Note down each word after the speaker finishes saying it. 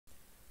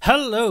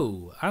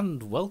Hello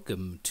and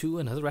welcome to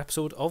another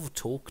episode of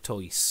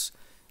TalkToise,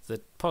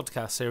 the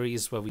podcast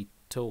series where we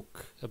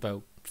talk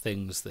about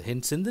things that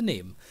hints in the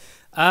name.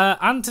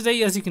 And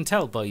today, as you can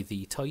tell by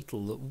the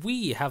title,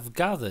 we have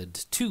gathered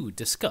to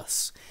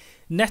discuss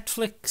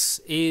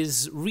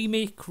Netflix's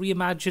remake,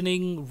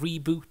 reimagining,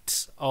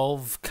 reboot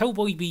of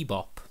Cowboy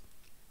Bebop.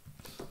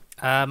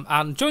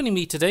 And joining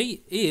me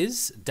today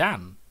is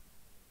Dan.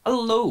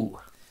 Hello.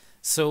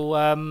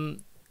 So,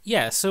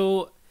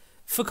 so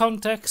for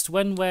context,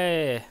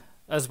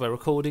 as we're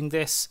recording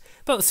this,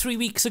 about 3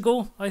 weeks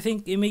ago, I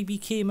think it maybe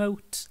came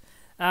out.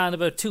 And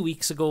about 2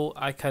 weeks ago,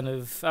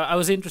 I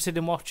was interested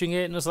in watching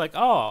it and was like,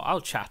 oh, I'll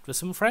chat with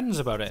some friends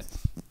about it.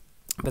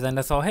 But then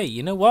I thought, hey,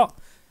 you know what?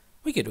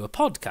 We could do a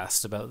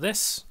podcast about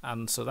this.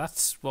 And so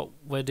that's what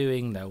we're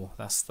doing now.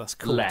 That's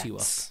caught you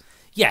up.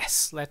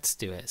 Yes, let's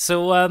do it.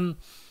 So,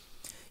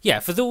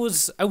 for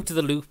those out of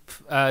the loop,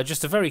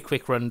 just a very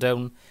quick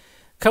rundown.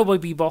 Cowboy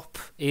Bebop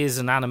is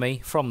an anime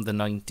from the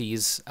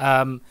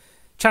 90s.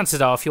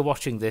 Chances are, if you're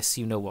watching this,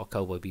 you know what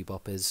Cowboy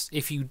Bebop is.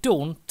 If you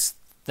don't,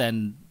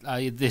 then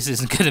this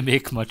isn't going to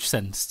make much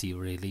sense to you,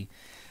 really.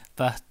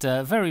 But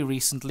very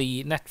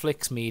recently,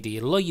 Netflix made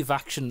a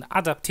live-action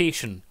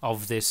adaptation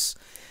of this,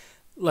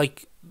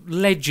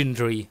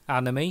 legendary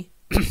anime.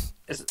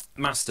 It's a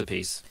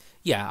masterpiece.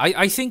 Yeah,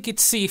 I think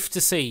it's safe to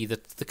say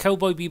that the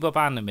Cowboy Bebop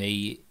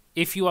anime,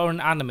 if you are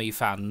an anime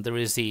fan,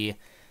 there's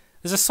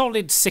a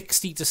solid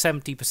 60 to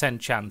 70%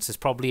 chance it's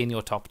probably in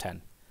your top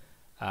 10.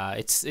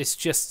 It's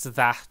just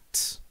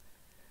that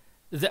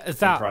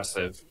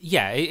impressive.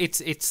 Yeah,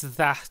 it's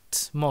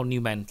that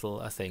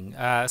monumental a thing.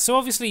 So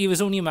obviously it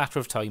was only a matter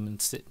of time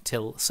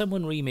until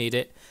someone remade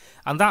it,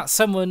 and that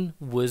someone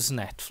was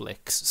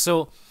Netflix.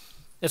 So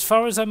as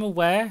far as I'm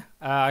aware,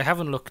 I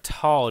haven't looked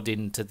hard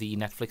into the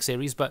Netflix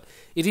series, but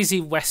it is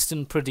a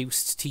Western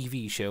produced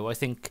TV show. I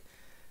think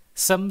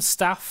some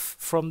staff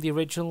from the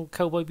original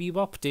Cowboy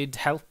Bebop did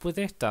help with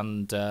it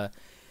and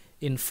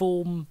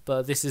inform,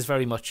 but this is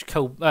very much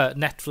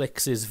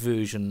Netflix's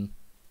version,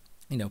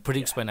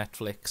 produced by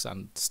Netflix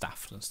and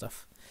staffed and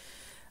stuff.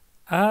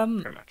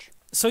 Pretty much.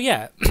 So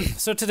yeah,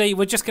 so today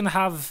we're just going to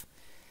have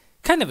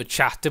kind of a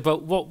chat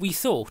about what we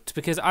thought,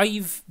 because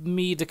I've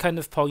made a kind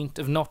of point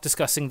of not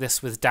discussing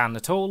this with Dan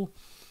at all,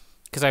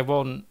 because I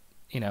want,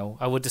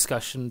 our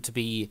discussion to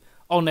be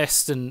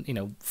honest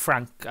and,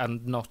 frank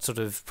and not sort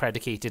of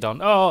predicated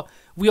on,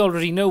 we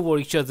already know what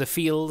each other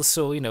feels,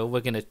 so,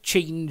 we're going to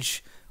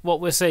change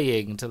what we're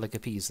saying to,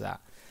 appease that.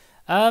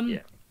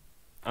 And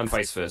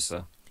vice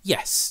versa.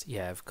 Yes,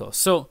 yeah, of course.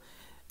 So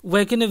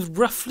we're going to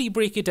roughly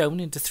break it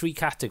down into 3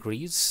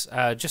 categories,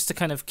 just to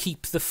kind of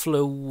keep the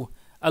flow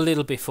a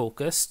little bit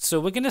focused. So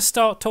we're going to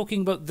start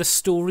talking about the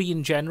story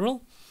in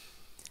general,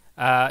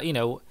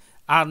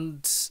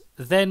 and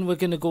then we're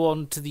going to go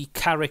on to the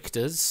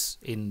characters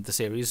in the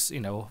series,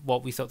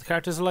 what we thought the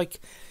characters are like.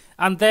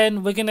 And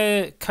then we're going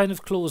to kind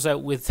of close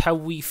out with how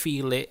we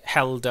feel it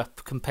held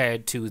up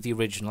compared to the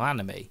original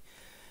anime.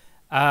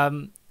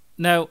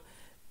 Now,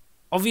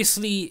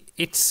 obviously,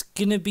 it's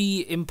going to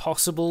be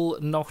impossible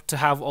not to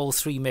have all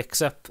 3 mix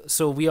up.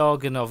 So we are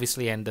going to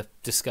obviously end up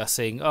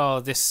discussing,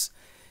 this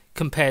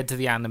compared to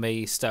the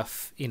anime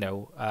stuff,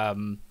 it'll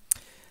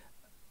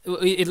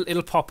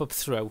pop up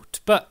throughout.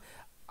 But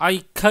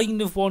I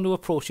kind of want to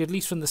approach it, at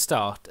least from the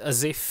start,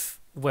 as if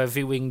we're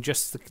viewing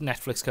just the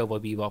Netflix Cowboy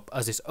Bebop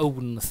as its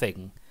own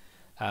thing.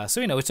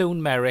 So, its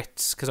own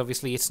merits, because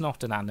obviously it's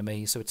not an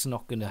anime, so it's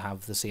not going to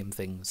have the same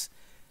things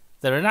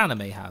that an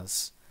anime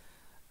has.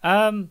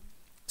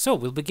 So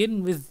we'll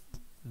begin with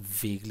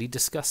vaguely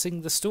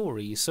discussing the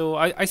story. So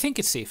I think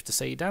it's safe to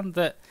say, Dan,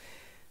 that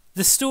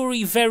the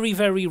story very,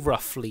 very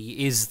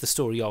roughly is the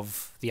story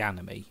of the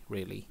anime,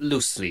 really.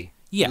 Loosely.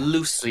 Yeah.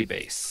 Loosely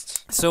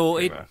based. So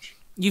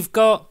You've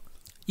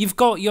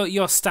got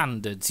your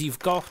standards. You've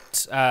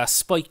got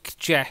Spike,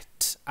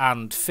 Jet,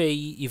 and Faye.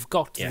 You've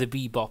got the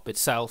Bebop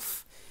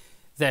itself.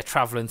 They're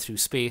traveling through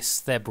space.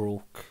 They're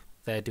broke.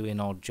 They're doing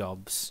odd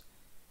jobs.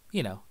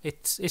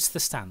 It's the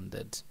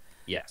standard.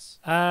 Yes.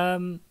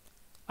 And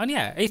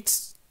yeah,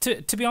 it's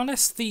to be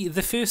honest, the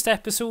first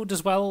episode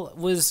as well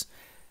was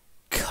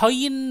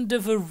kind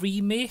of a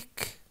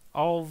remake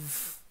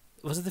of,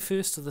 was it the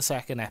first or the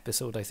second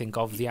episode, I think,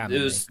 of the anime?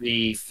 It was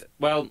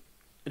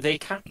they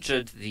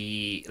captured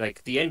the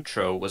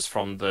intro was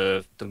from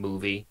the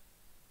movie.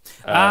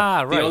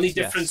 Right. The only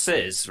difference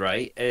is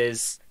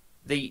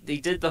they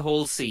did the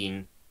whole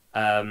scene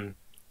at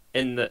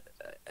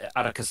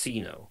a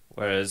casino,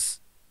 whereas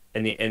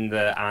in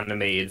the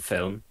animated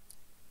film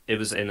it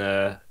was in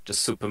a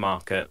just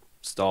supermarket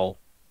stall.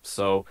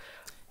 So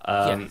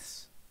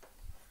yes.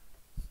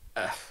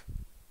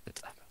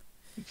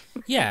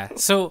 Yeah,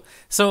 so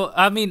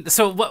I mean,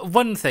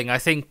 one thing I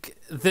think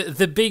the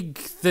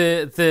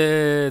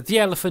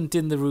elephant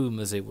in the room,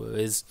 as it were,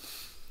 is,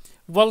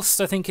 whilst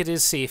I think it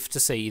is safe to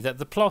say that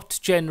the plot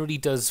generally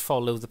does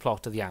follow the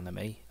plot of the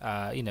anime,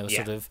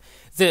 sort of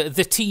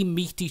the team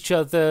meet each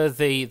other,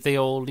 they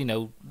all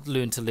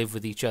learn to live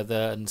with each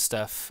other and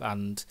stuff,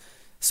 and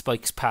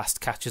Spike's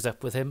past catches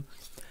up with him.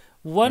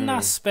 One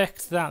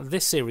aspect that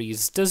this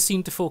series does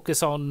seem to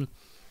focus on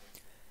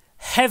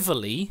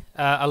heavily,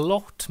 a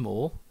lot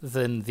more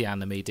than the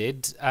anime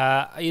did,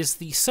 is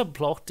the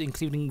subplot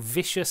including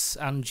Vicious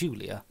and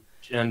Julia.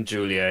 And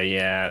Julia,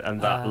 yeah,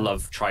 and that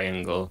love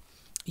triangle.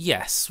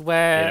 Yes,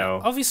 where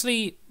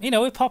obviously,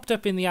 it popped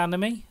up in the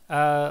anime,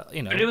 But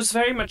it was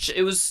very much,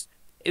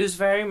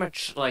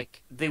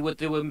 like they were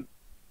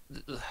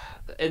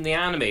in the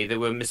anime, they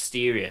were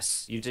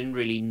mysterious. You didn't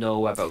really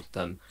know about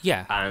them.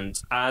 Yeah. And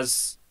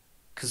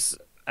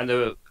there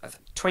were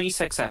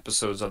 26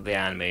 episodes of the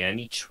anime, and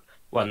each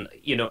one,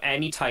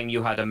 anytime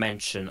you had a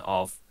mention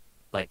of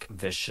like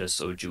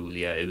Vicious or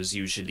Julia, it was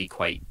usually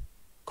quite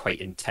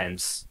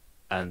intense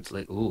and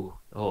like, and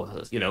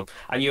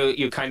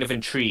you're kind of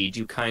intrigued.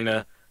 You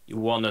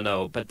want to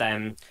know, but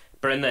in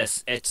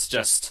this, it's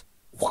just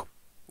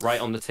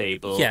right on the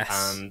table.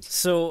 Yes. And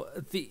so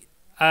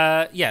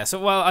I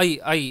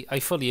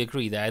fully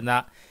agree there in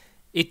that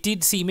it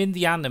did seem in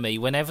the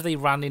anime whenever they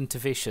ran into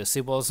Vicious,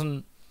 it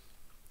wasn't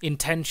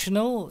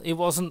intentional. It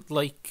wasn't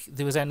like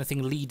there was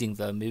anything leading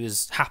them. It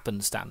was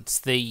happenstance.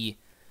 They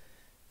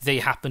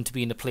happened to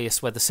be in a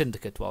place where the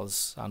Syndicate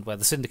was, and where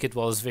the Syndicate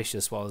was,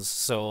 Vicious was.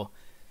 So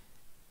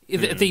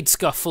they'd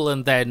scuffle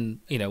and then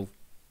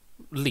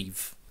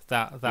leave.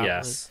 That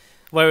yes.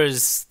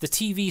 Whereas the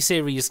TV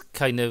series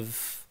kind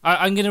of,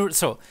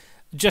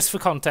 just for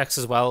context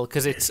as well,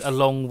 because it's a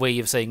long way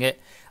of saying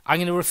it, I'm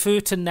going to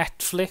refer to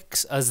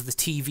Netflix as the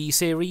TV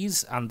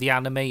series and the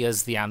anime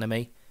as the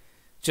anime,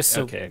 just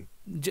so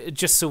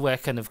we're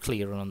kind of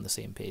clear and on the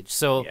same page.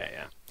 So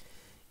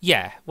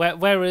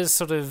whereas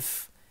sort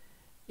of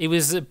it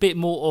was a bit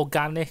more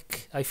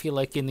organic, I feel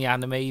like in the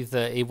anime,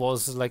 that it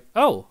was like,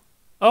 oh,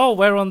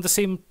 we're on the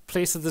same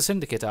place as the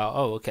Syndicate are.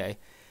 Oh, okay.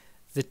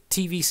 The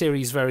TV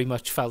series very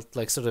much felt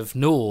like sort of,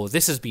 no,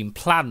 this has been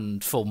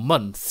planned for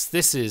months.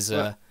 This is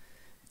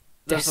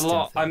there's a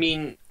lot.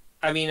 Thing.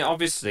 I mean,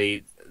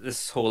 obviously,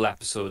 this whole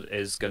episode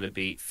is going to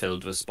be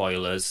filled with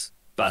spoilers.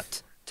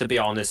 But to be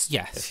honest,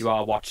 yes. If you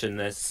are watching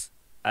this,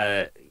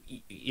 I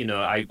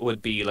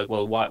would be like,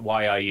 well,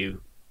 why are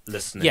you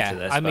listening to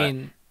this? I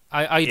mean,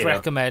 I'd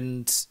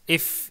recommend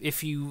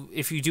if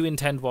you do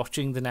intend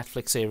watching the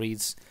Netflix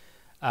series.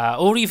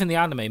 Or even the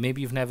anime,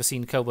 maybe you've never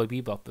seen Cowboy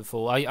Bebop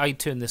before, I'd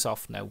turn this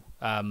off now.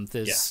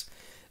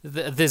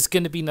 There's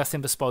going to be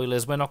nothing but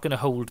spoilers. We're not going to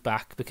hold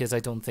back because I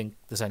don't think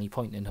there's any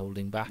point in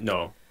holding back.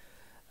 No.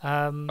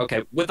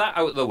 Okay, with that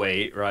out of the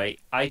way, right,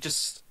 I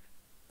just...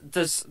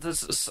 There's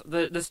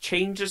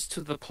changes to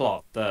the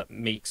plot that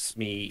makes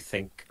me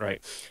think,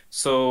 right.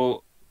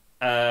 So,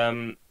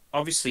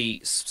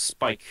 obviously,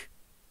 Spike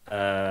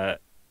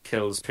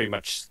kills pretty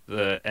much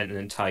an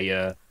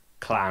entire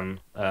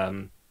clan,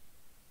 and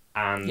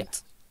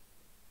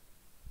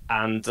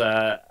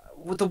the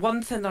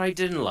one thing that I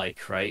didn't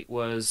like, right,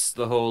 was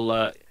the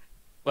whole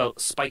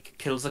Spike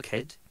kills a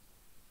kid,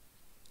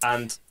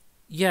 and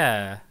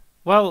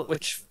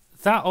which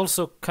that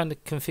also kind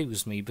of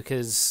confused me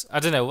because I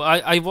don't know,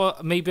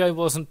 maybe I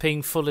wasn't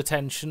paying full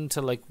attention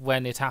to like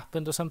when it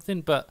happened or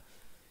something, but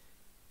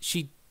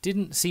she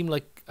didn't seem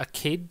like a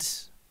kid.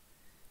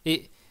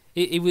 It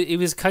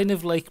was kind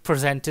of like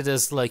presented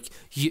as like,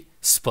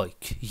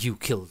 Spike, you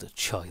killed a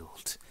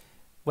child.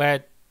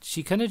 Where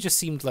she kind of just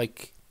seemed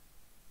like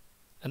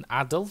an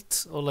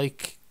adult, or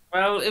like...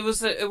 Well, it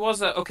was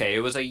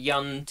a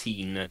young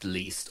teen at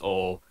least,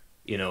 or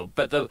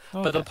But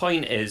the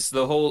point is,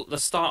 the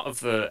start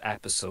of the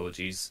episode,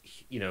 because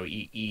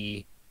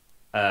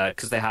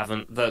they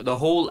haven't, the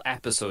whole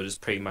episode is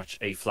pretty much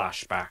a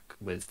flashback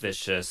with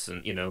Vicious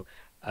and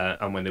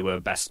and when they were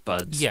best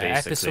buds,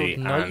 basically. Episode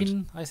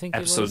 9, I think.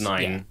 Episode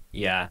 9,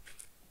 yeah,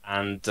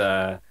 and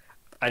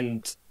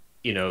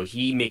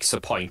he makes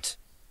a point.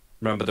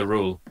 Remember the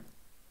rule: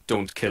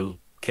 don't kill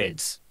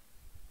kids.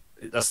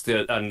 That's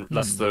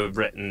the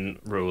written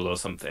rule or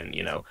something,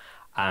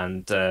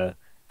 And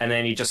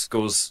then he just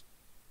goes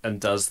and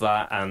does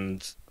that,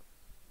 and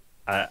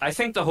I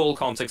think the whole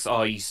context,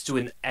 he's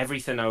doing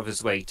everything out of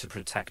his way to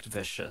protect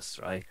Vicious,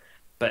 right?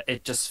 But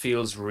it just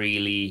feels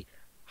really,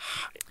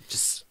 it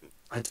just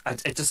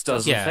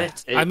doesn't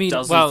fit. It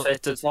doesn't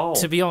fit at all.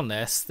 To be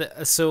honest,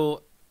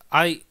 so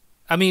I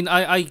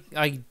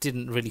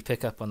didn't really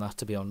pick up on that,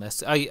 to be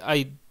honest.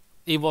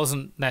 It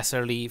wasn't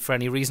necessarily for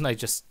any reason. I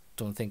just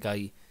don't think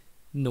I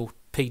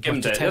paid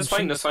much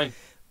attention. That's fine.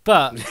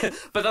 But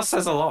but that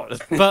says a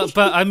lot. but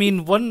I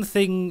mean, one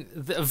thing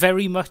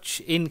very much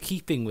in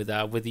keeping with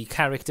that, with the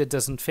character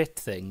doesn't fit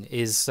thing,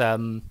 is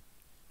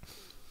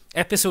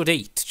episode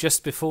 8,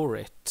 just before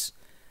it.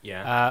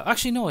 Yeah.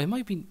 Actually, no, it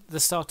might be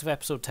the start of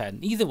episode 10.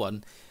 Either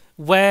one,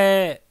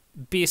 where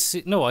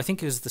I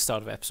think it was the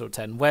start of episode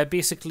 10, where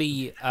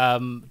basically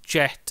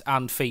Jet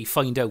and Faye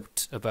find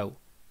out about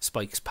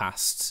Spike's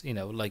past.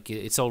 Like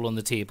it's all on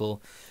the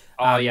table.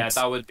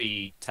 That would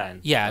be 10.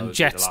 Yeah, and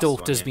Jet's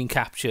daughter's been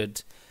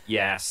captured.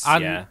 Yes,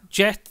 and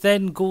Jet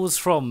then goes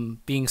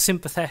from being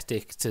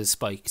sympathetic to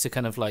Spike to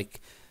kind of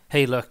like,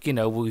 hey, look,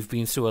 we've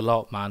been through a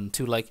lot, man,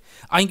 to like,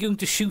 I'm going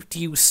to shoot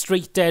you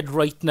straight dead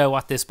right now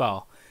at this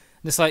bar.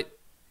 And it's like,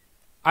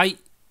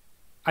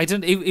 I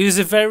don't. It was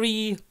a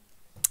very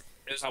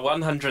It was a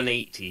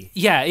 180.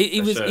 yeah.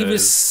 It For was sure. it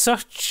was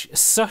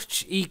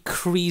such a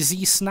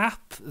crazy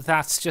snap.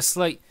 That's just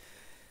like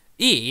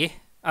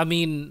I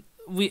mean,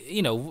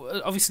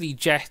 obviously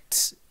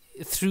Jet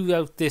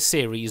throughout this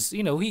series,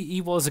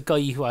 he was a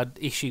guy who had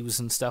issues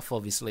and stuff,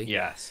 obviously,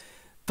 Yes.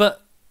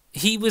 but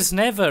he was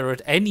never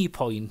at any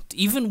point,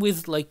 even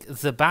with like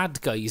the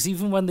bad guys,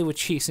 even when they were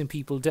chasing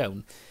people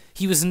down,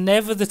 he was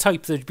never the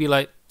type that'd be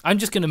like, I'm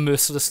just going to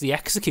mercilessly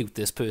execute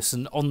this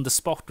person on the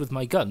spot with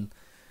my gun.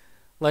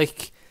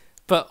 Like,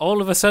 but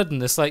all of a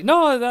sudden it's like,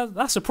 no,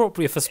 that's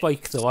appropriate for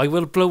Spike though. I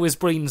will blow his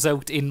brains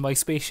out in my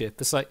spaceship.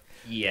 It's like,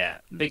 Yeah,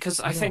 because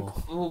I no.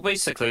 think, well,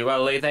 basically,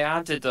 they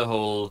added the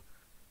whole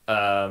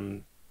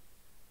um,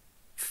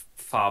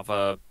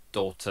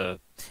 father-daughter,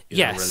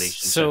 yes,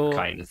 relationship so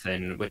kind of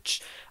thing.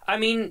 Which, I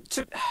mean,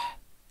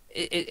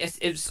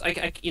 it's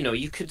like,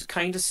 you could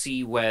kind of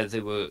see where they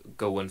were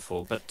going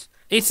for, but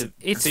it's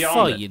be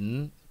honest,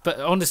 fine. But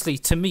honestly,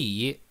 to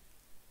me,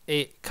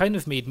 it kind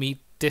of made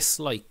me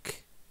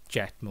dislike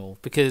Jet more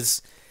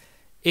because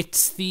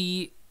it's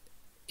the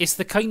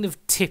kind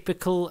of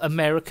typical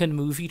American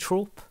movie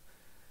trope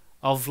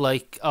of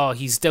like, oh,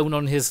 he's down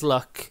on his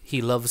luck,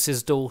 he loves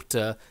his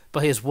daughter,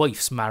 but his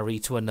wife's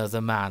married to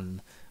another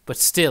man, but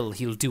still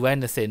he'll do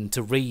anything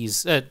to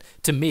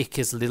make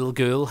his little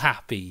girl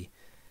happy.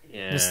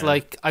 yeah, It's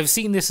like, I've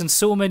seen this in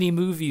so many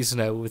movies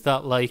now with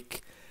that,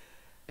 like,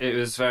 it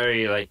was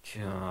very like,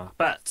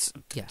 but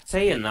yeah,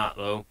 saying that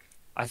though,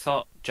 I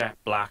thought Jack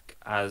Black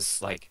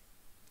as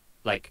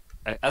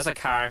as a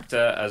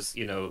character, as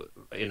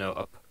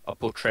a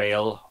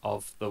portrayal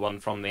of the one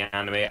from the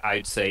anime,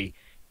 I'd say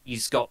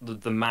he's got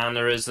the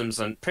mannerisms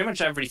and pretty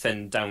much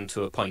everything down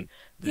to a point.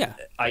 yeah.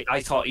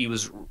 I thought he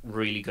was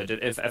really good.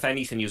 If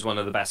anything, he was one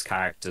of the best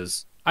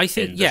characters I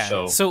think, in the yeah.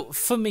 show. So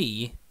for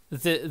me,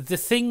 the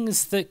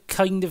things that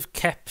kind of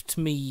kept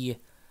me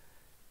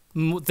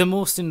the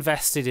most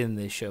invested in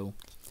this show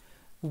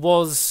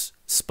was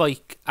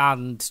Spike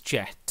and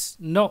Jet.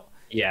 Not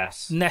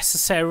Yes.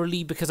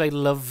 necessarily because I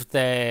love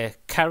their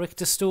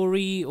character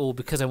story or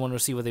because I want to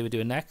see what they were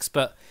doing next,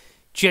 but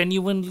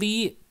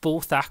genuinely,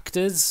 both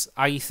actors,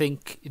 I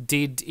think,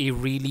 did a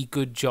really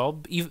good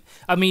job.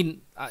 I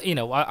mean,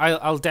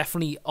 I'll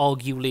definitely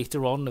argue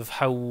later on of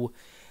how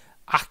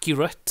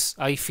accurate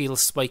I feel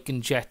Spike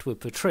and Jet were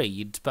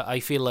portrayed, but I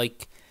feel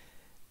like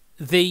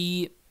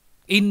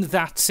in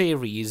that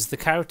series, the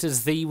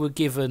characters they were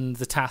given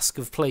the task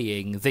of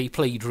playing, they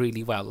played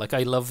really well. Like,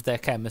 I loved their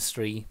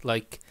chemistry.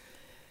 Like,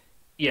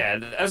 Yeah,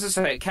 as I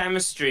say,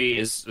 chemistry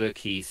is the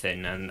key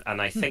thing, and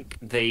I think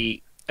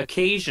they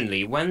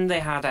occasionally, when they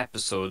had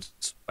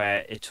episodes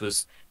where it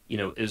was,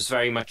 it was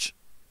very much,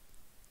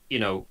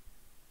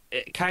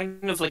 it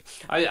kind of like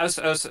I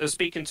was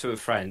speaking to a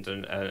friend,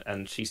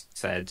 and she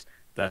said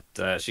that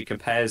she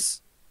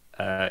compares,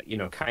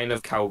 kind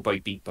of Cowboy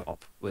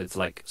Bebop with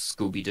like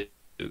Scooby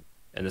Doo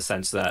in the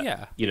sense that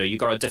yeah. you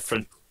got a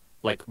different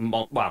like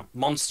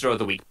monster of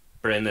the week.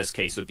 But in this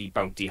case, would be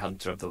bounty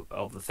hunter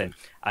of the thing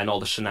and all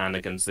the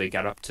shenanigans they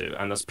get up to,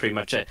 and that's pretty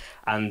much it.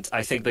 And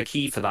I think the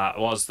key for that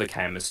was the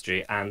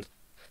chemistry. And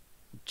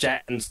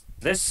Jet and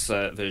this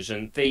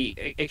version,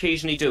 they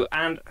occasionally do,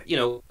 and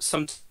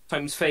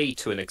sometimes fade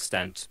to an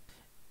extent.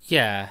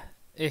 Yeah,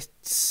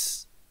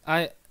 it's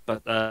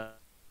But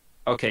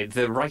okay,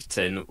 the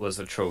writing was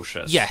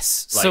atrocious.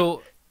 yes. Like,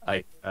 So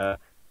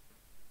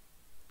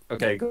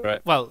okay, go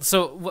right. well,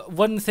 so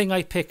one thing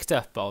I picked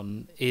up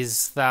on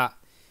is that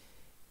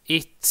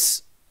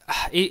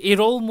it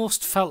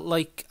almost felt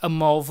like a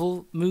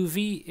Marvel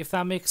movie, if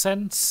that makes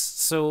sense.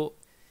 So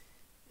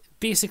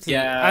basically,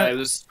 Yeah, it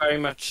was very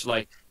much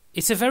like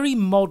it's a very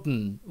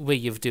modern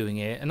way of doing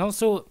it, and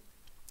also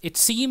it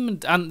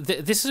seemed, and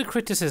this is a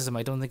criticism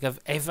I don't think I've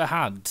ever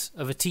had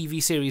of a TV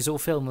series or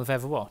film I've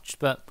ever watched,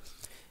 but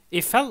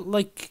it felt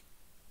like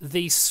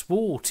they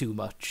swore too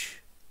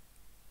much.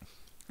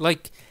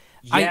 Like,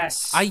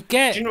 yes, I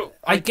get,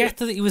 I get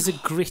that it was a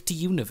gritty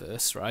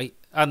universe, right?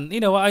 And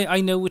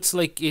I know it's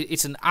like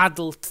it's an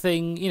adult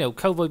thing.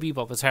 Cowboy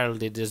Bebop is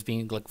heralded as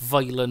being like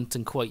violent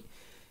and quite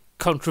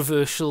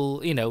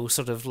controversial.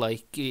 Sort of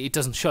like it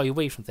doesn't shy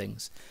away from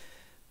things.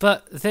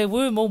 But there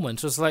were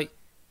moments where it's like,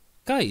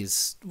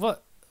 guys,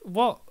 what,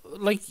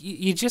 like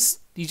you're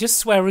just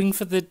swearing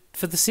for the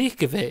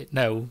sake of it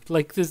now.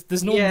 Like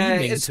there's no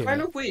meaning it's to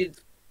kind it. of weird.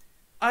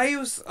 I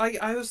was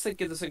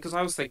thinking the same because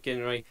I was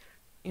thinking, right,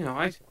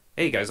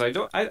 hey guys, I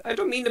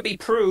don't mean to be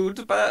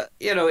prude, but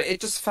it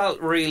just felt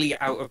really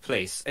out of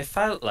place. It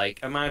felt like,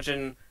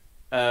 imagine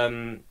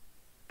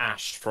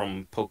Ash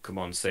from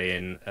Pokemon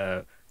saying,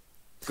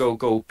 "Go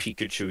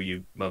Pikachu,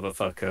 you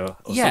motherfucker,"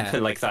 or Yeah.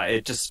 something like that.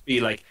 It'd just be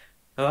like,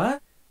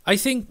 what? I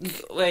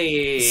think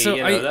Wait, so.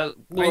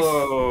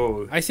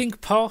 whoa. I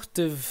think part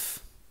of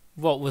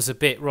what was a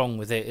bit wrong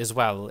with it as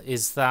well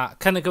is that,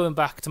 kind of going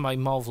back to my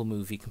Marvel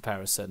movie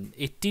comparison,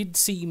 it did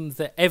seem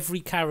that every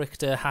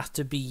character had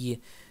to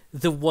be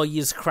the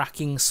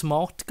wisecracking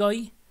smart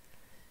guy.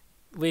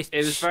 Which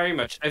It was very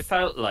much. It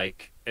felt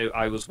like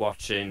I was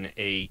watching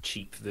a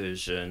cheap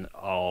version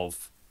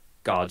of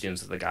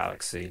Guardians of the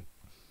Galaxy.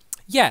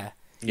 Yeah,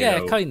 You yeah,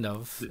 know, kind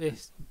of.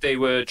 they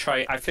were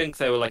trying. I think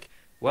they were like,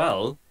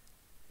 well,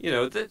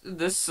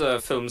 this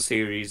film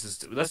series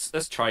is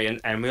let's try and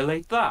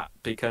emulate that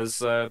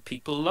because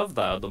people love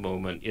that at the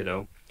moment.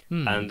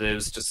 And it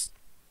was just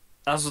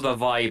that's the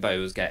vibe I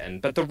was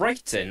getting. But the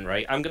writing,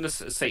 right? I'm gonna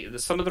say that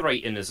some of the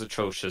writing is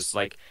atrocious.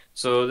 Like,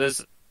 so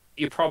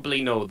you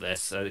probably know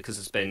this because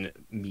it's been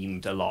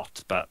memed a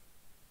lot. But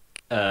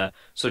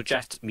so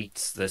Jet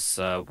meets this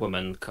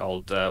woman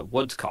called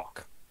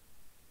Woodcock,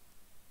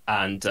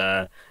 and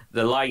the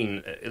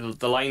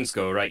lines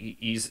go right.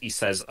 He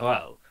says,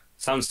 "Well,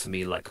 sounds to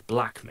me like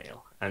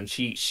blackmail," and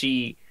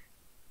she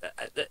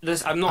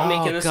this I'm not Oh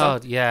making this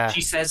up. God, yeah,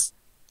 She says,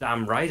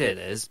 "Damn right it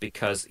is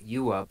because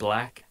you are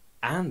black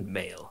and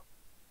male,"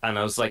 and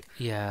I was like,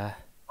 yeah.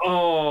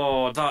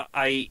 "Oh, that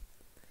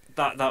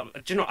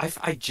do you know?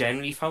 I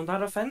genuinely found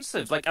that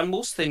offensive. Like, and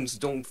most things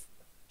don't,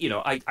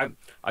 I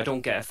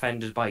don't get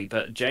offended by,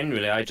 but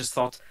generally, I just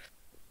thought,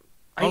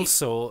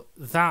 Also,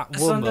 that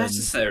it's woman.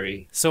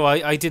 unnecessary. So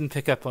I didn't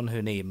pick up on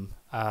her name,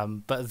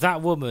 but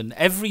that woman,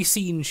 every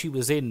scene she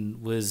was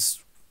in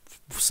was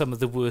some of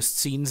the worst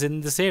scenes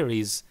in the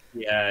series.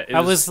 Yeah, I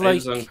was it like,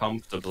 was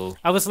uncomfortable.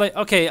 I was like,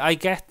 okay, I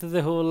get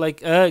the whole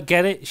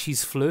get it,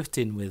 she's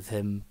flirting with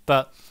him,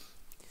 but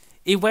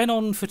it went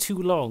on for too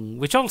long,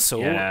 which also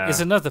Yeah. is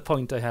another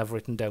point I have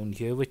written down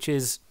here, which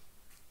is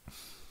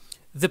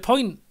the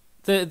point.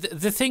 The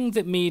thing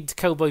that made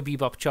Cowboy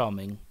Bebop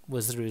charming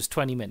was there was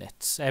 20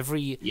 minutes.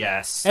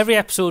 Yes. Every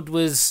episode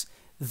was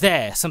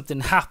there.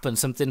 Something happened.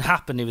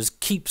 It was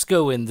keeps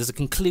going. There's a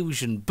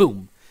conclusion.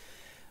 Boom.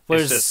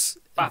 Whereas, It's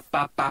just bap,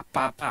 bap, bap,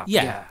 bap, bap.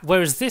 yeah.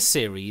 Whereas this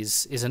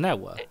series is an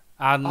hour,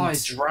 and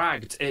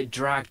It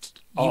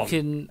dragged you on.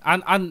 can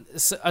and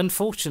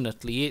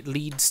unfortunately it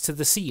leads to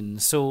the scene.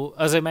 So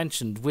as I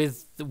mentioned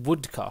with the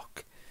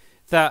Woodcock,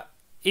 that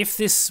if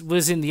this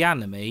was in the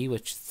anime,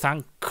 which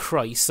thank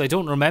Christ I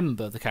don't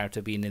remember the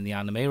character being in the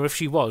anime, or if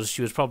she was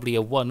probably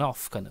a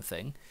one-off kind of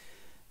thing.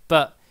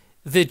 But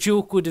the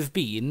joke would have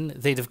been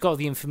they'd have got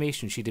the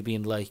information. She'd have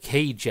been like,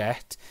 "Hey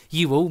Jet,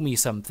 you owe me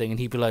something," and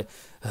he'd be like,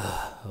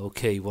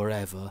 "Okay,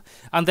 whatever,"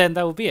 and then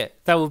that would be it.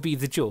 That would be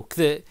the joke.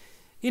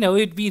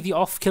 It'd be the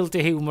off-kilter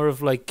humour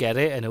of like, get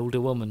it, an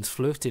older woman's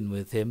flirting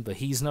with him, but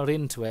he's not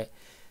into it,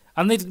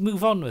 and they'd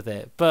move on with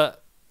it.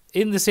 But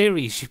in the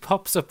series, she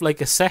pops up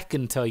like a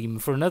second time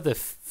for another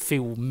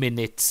few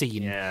minute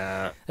scene.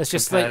 Yeah. It's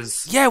just like,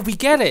 yeah, we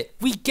get it.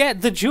 We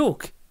get the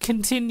joke.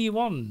 Continue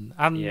on.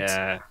 And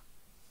yeah.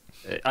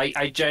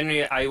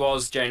 I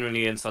was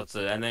genuinely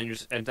insulted, and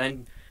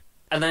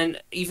then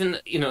even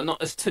not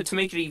to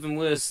make it even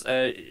worse,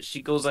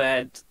 she goes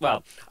ahead.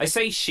 Well, I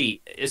say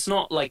she. It's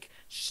not like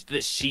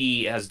that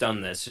she has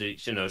done this.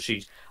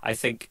 I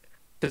think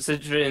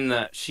considering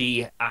that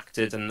she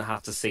acted and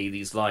had to say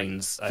these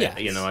lines,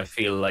 yes. I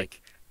feel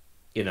like,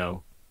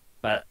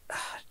 but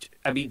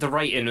I mean the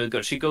writing was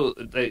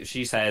good.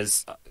 She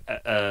says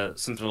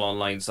something along the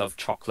lines of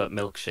chocolate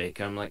milkshake,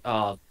 and I'm like,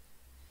 oh.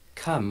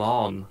 Come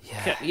on,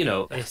 yeah,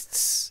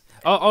 it's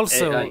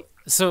also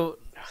so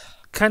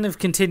kind of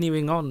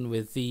continuing on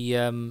with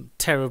the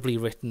terribly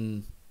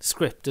written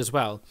script as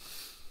well.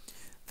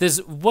 There's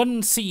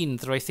one scene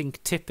that I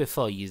think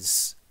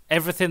typifies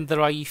everything that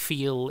I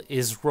feel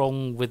is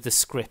wrong with the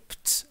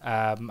script,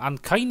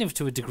 and kind of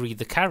to a degree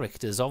the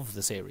characters of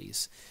the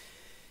series,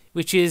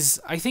 which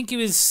is, I think it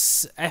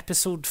was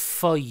episode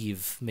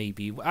 5,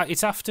 maybe.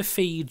 It's after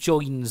Faye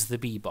joins the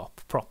Bebop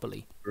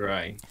properly.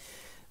 Right.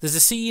 There's a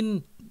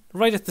scene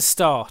right at the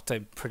start,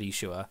 I'm pretty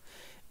sure,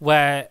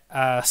 where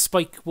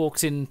Spike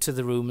walks into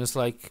the room and is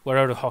like, "We're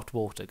out of hot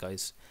water,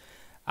 guys."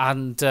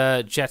 And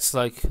Jet's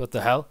like, "What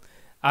the hell?"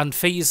 And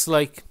Faye's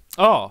like,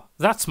 "Oh,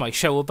 that's my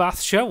shower bath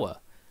shower."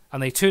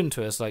 And they turn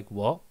to us like,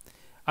 "What?"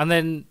 And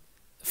then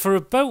for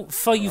about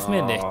 5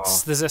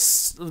 minutes, there's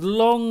a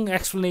long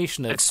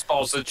explanation of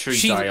expository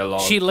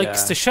dialogue. She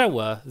likes to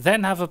shower,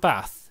 then have a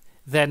bath,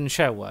 then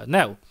shower.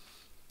 Now,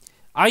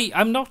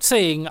 I'm not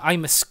saying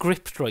I'm a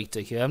script writer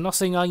here. I'm not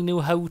saying I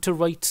know how to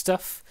write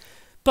stuff.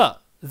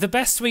 But the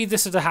best way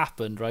this would have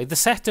happened, right? The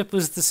setup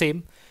was the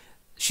same.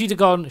 She'd have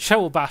gone,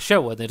 shower, bath,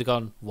 shower. And they'd have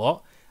gone,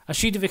 what? And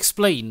she'd have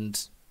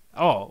explained,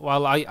 oh,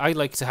 well, I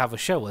like to have a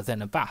shower, then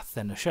a bath,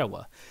 then a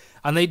shower.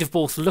 And they'd have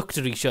both looked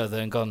at each other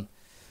and gone,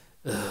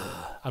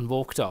 ugh, and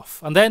walked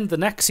off. And then the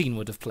next scene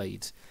would have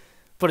played.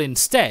 But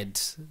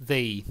instead,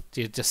 they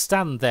just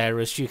stand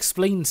there as she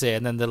explains it.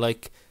 And then they're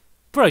like,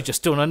 "But I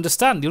just don't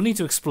understand. You'll need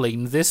to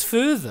explain this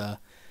further."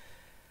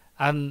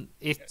 And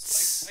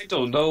it's I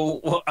don't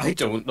know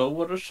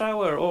what a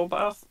shower or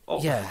bath.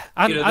 Or, yeah,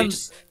 and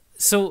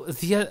so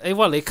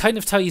it kind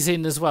of ties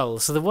in as well.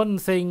 So the one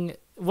thing,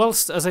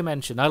 whilst as I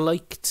mentioned, I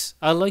liked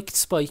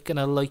Spike and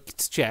I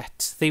liked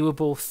Jet. They were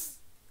both.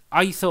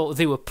 I thought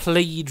they were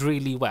played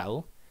really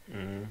well.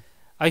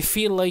 I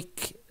feel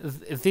like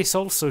this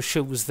also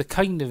shows the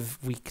kind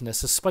of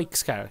weakness of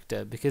Spike's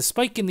character, because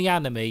Spike in the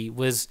anime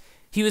was.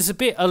 He was a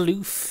bit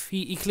aloof.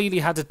 He clearly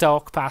had a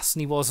dark past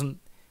and he wasn't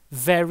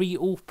very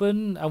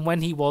open. And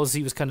when he was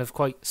kind of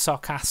quite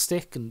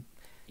sarcastic. And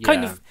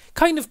Yeah.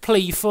 kind of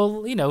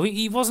playful. You know,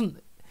 he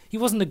wasn't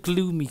a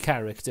gloomy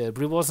character,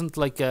 but he wasn't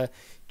like a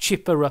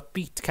chipper,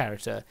 upbeat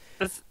character.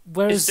 It's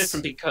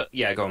different because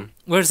go on.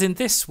 Whereas in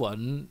this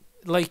one,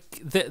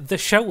 like the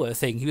shower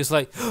thing, he was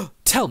like, oh,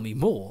 "Tell me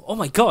more! Oh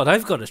my god,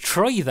 I've got to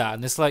try that!"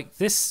 And it's like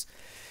this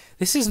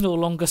is no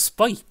longer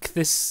Spike.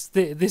 This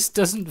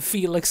doesn't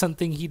feel like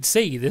something he'd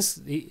say.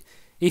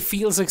 It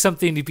feels like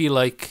something he'd be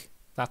like,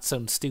 "That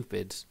sounds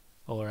stupid,"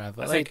 or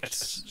whatever. I think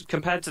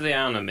compared to the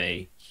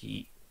anime,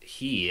 he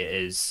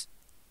is,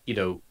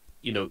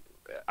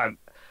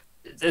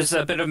 there's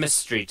a bit of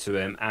mystery to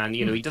him, and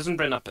he doesn't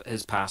bring up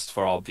his past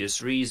for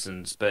obvious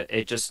reasons, but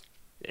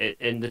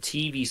in the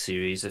TV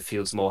series it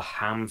feels more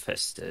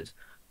ham-fisted,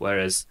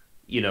 whereas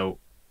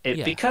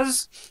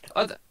because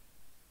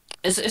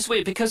it's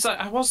weird because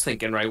I was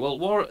thinking, right, well,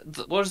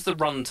 what's the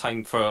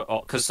runtime for,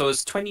 because so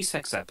it's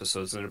 26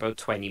 episodes and about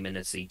 20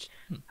 minutes each,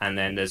 and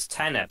then there's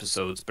 10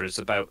 episodes, but it's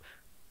about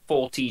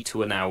 40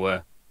 to an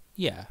hour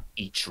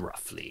each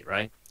roughly,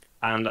 right?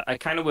 And I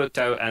kind of worked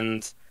out,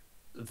 and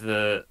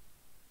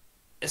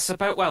it's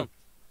about, well,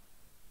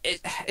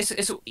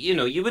 it's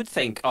you would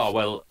think, oh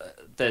well,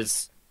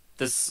 there's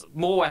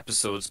more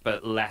episodes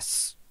but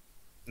less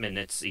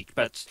minutes each,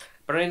 but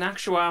in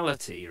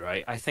actuality,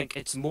 right, I think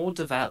it's more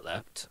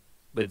developed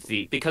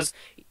because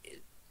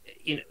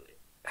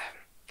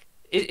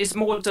it's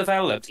more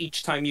developed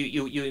each time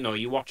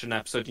you watch an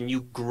episode and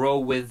you grow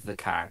with the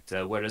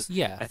character, whereas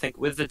I think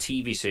with the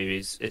TV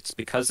series it's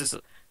because it's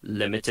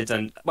limited,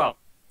 and well,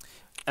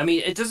 I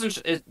mean,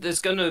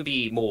 there's going to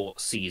be more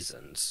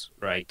seasons,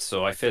 right?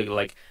 So I feel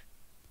like,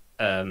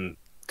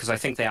 because I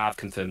think they have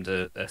confirmed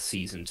a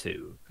season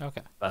 2.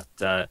 Okay. But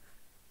I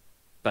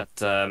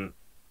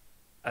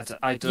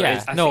don't.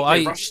 Yeah, I think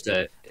they rushed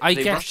it.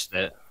 Rushed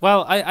it.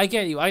 Well, I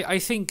get you. I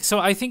think so.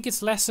 I think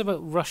it's less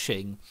about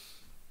rushing.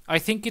 I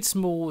think it's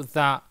more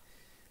that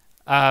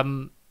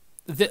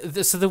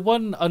the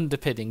one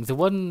underpinning, the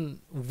one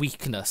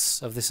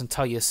weakness of this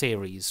entire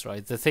series,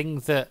 right? The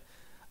thing that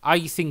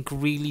I think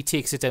really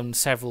takes it down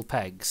several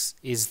pegs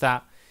is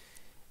that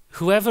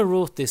whoever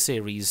wrote this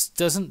series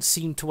doesn't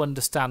seem to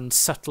understand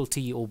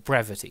subtlety or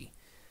brevity.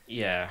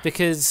 Yeah.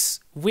 Because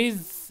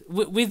with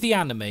the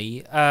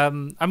anime,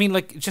 I mean,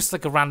 like, just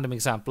like a random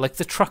example, like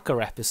the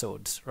trucker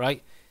episodes,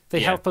 right?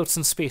 They help out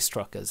some space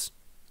truckers.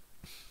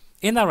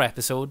 In that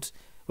episode,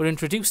 we're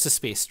introduced to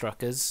space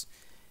truckers.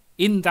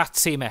 In that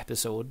same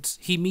episode,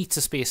 he meets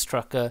a space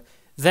trucker.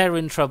 They're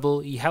in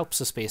trouble. He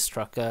helps a space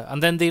trucker,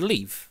 and then they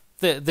leave.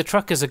 The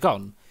truckers are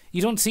gone.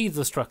 You don't see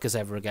those truckers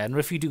ever again, or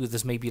if you do,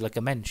 there's maybe like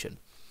a mention.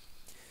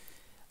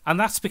 And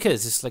that's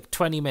because it's like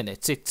 20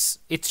 minutes.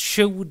 It's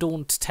show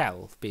don't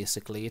tell,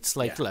 basically. It's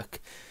like, look,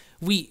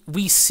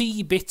 we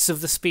see bits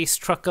of the space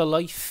trucker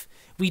life.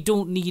 We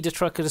don't need a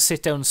trucker to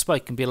sit down and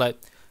Spike and be like,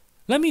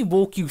 let me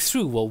walk you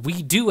through what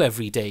we do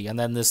every day. And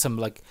then there's some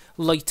like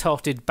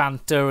light-hearted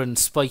banter, and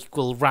Spike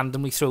will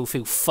randomly throw a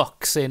few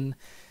fucks in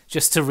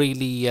just to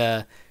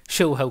really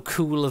show how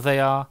cool they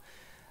are.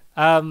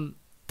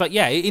 But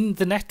yeah, in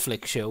the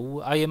Netflix show,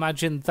 I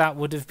imagine that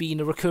would have been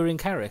a recurring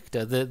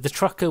character. The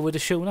trucker would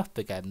have shown up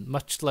again,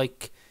 much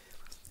like,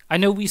 I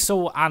know we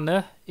saw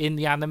Anna in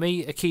the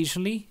anime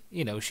occasionally.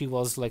 She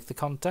was like the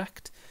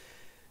contact,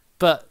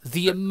 but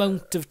the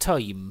amount of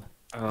time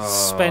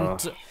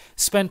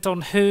spent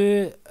on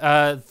her,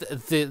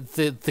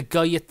 the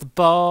guy at the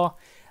bar,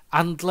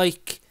 and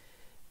like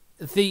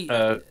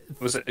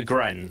was it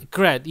Gren?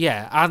 Gren,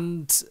 yeah,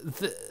 and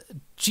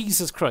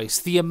Jesus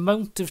Christ, the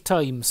amount of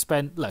time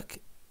spent. Look,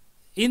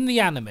 in the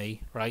anime,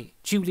 right,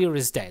 Julia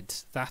is dead.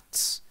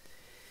 It's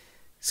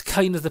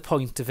kind of the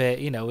point of it.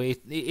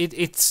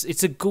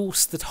 It's a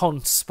ghost that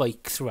haunts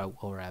Spike throughout,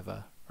 or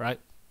whatever,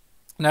 right?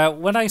 Now,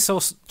 when I saw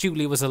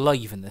Julia was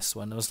alive in this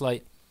one, I was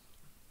like,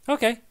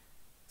 okay,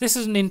 this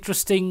is an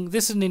interesting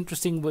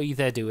way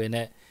they're doing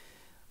it.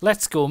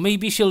 Let's go.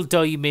 Maybe she'll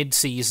die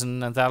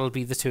mid-season, and that'll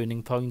be the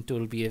turning point. Or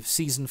it'll be a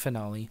season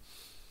finale.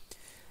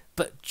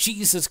 But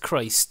Jesus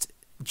Christ,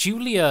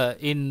 Julia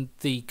in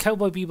the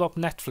Cowboy Bebop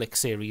Netflix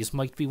series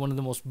might be one of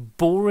the most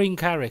boring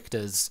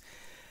characters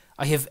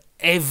I have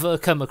ever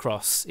come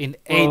across in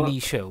any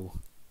show.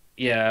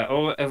 Yeah,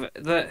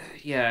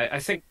 I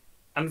think,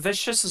 and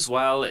Vicious as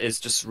well is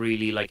just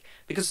really like,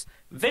 because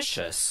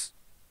Vicious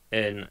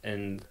in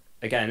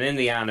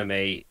the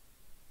anime,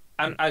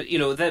 and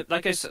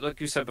like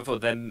you said before,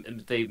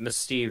 they're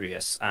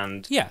mysterious,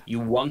 and you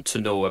want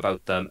to know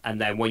about them, and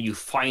then when you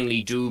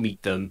finally do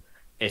meet them,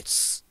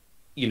 it's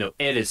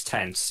it is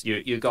tense.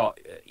 You got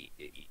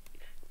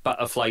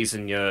butterflies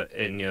in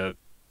your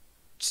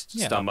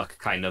stomach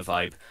kind of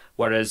vibe.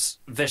 Whereas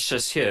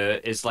Vicious here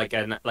is like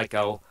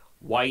a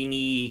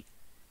whiny,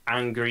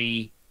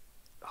 angry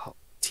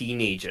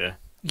teenager.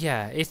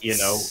 Yeah,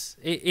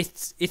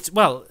 it's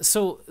well.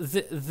 So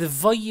the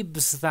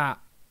vibes that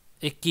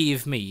it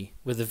gave me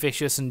with the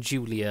Vicious and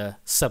Julia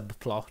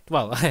subplot.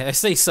 Well, I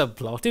say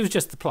subplot. It was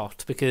just the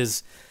plot,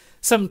 because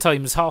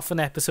sometimes half an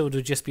episode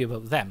would just be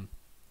about them.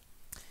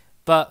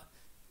 But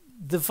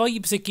the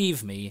vibes it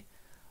gave me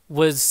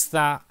was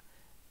that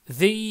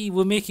they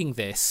were making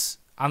this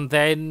And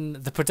then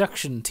the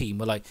production team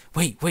were like,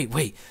 wait.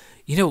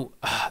 You know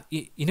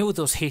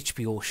those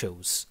HBO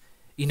shows?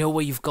 You know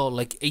where you've got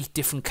like 8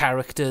 different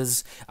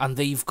characters and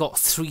they've got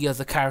 3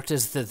 other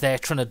characters that they're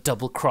trying to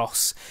double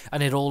cross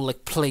and it all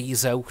like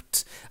plays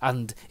out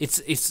and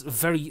it's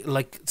very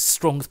like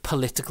strong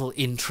political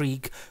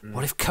intrigue.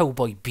 What if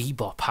Cowboy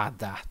Bebop had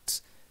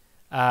that?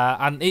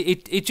 And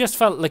it just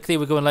felt like they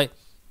were going like,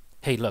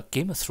 hey, look,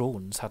 Game of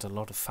Thrones had a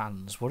lot of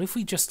fans. What if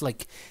we just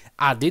like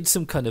added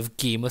some kind of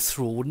Game of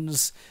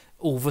Thrones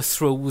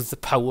overthrow the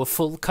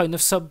powerful kind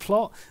of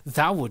subplot?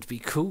 That would be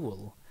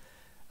cool.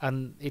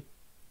 And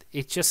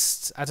it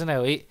just, I don't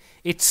know,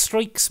 it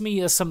strikes me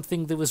as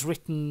something that was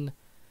written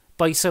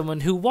by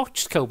someone who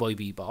watched Cowboy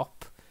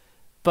Bebop,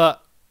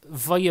 but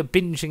via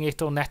binging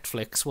it on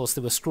Netflix whilst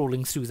they were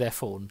scrolling through their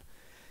phone.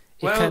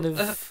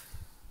 The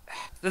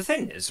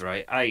thing is,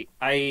 right, I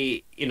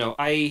don't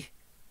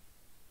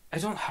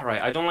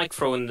like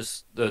throwing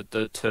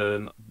the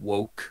term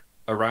woke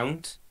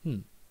around,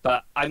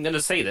 but I'm going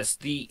to say this,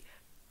 the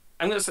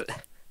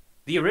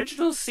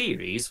original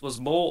series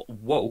was more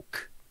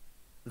woke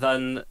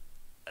than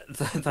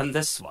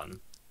this one,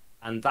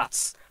 and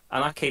that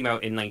came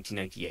out in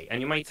 1998. And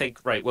you might think,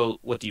 right, well,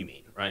 what do you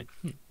mean, right?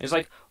 It's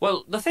like,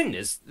 well, the thing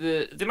is,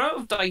 the amount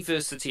of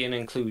diversity and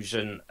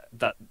inclusion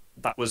that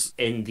was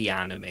in the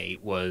anime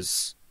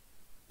was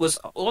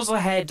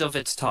ahead of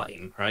its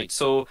time, right?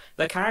 So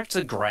the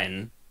character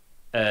Gren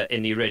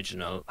in the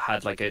original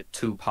had like a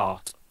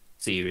 2-part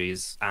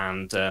series,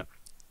 and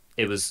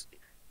it was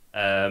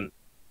a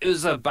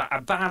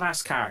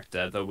badass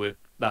character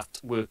that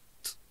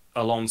worked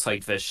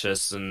alongside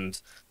Vicious,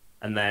 and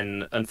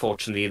then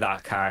unfortunately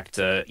that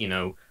character,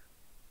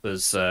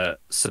 was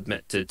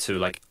submitted to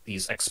like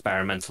these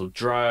experimental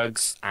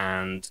drugs,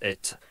 and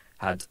it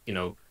had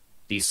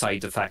these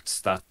side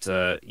effects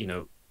that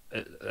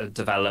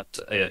developed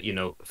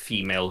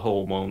female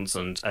hormones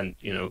and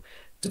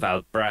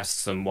developed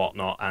breasts and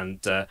whatnot,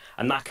 and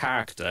that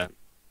character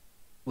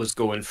was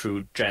going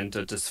through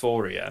gender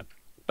dysphoria,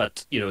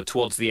 but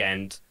towards the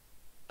end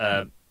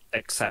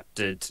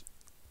accepted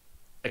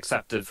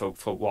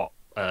for what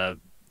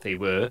they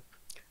were,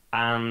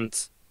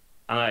 and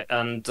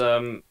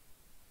the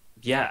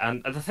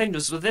thing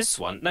was with this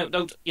one. No,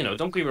 don't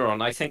get me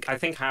wrong. I think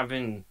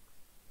having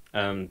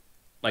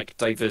like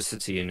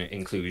diversity and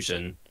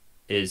inclusion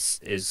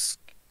is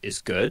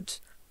good,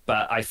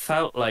 but I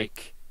felt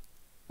like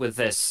with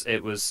this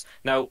it was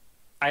now.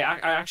 I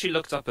actually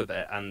looked up a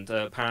bit, and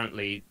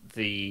apparently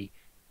they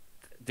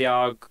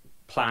are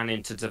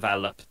planning to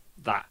develop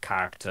that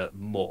character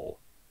more.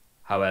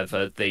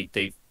 However, I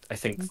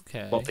think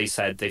what they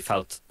said, they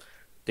felt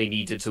they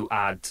needed to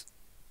add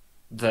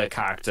the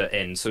character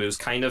in, so it was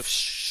kind of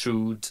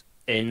shooed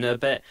in a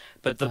bit.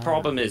 But the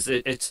problem is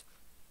it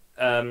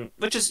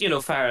which is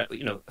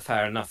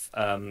fair enough.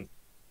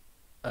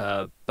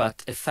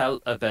 But it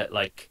felt a bit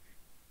like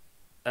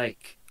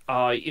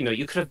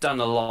you could have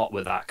done a lot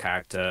with that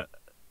character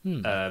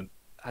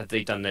had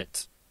they done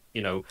it,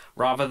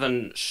 rather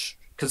than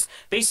because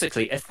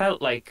basically it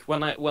felt like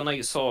when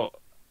I saw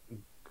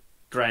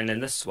Gren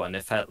in this one,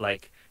 it felt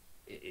like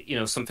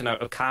something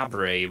out of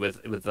Cabaret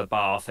with the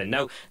bar thing.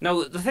 Now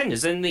the thing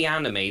is, in the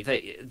anime,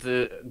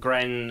 the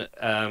Gren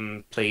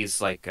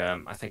plays like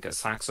I think a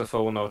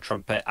saxophone or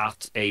trumpet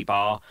at a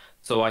bar.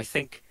 So I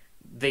think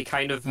they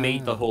kind of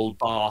made the whole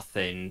bar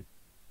thing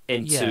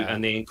into,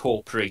 and they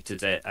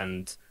incorporated it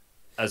and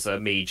as a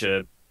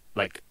major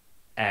like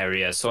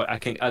area. So I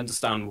can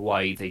understand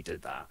why they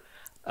did that.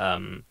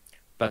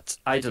 But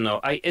I don't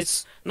know.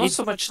 It's not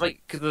so much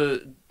like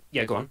the.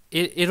 Yeah, go on.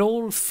 It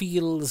all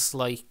feels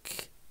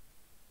like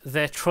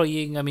they're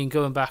trying. I mean,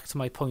 going back to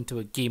my point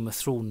about Game of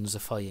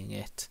Thrones-ifying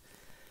it,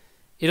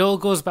 it all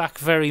goes back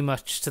very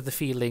much to the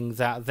feeling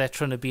that they're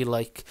trying to be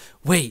like,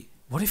 wait,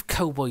 what if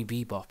Cowboy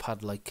Bebop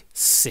had like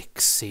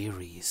 6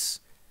 series?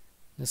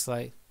 It's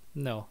like,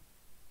 no,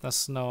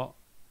 that's not.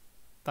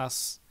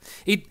 That's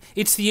it.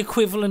 It's the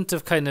equivalent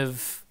of kind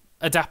of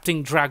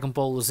adapting Dragon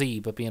Ball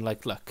Z, but being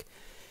like, look,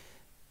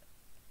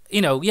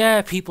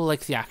 people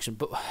like the action,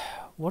 but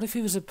what if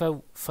it was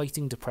about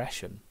fighting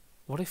depression?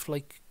 What if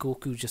like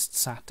Goku just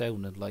sat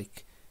down and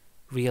like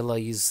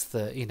realized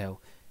that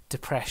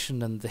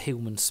depression and the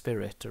human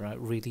spirit are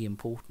really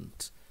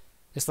important?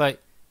 It's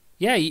like,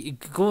 yeah, you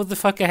go the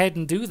fuck ahead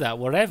and do that,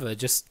 whatever.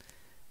 Just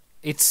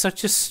it's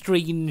such a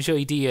strange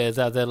idea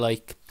that they're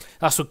like,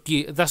 that's what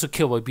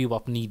Cowboy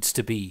Bebop needs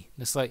to be.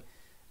 And it's like,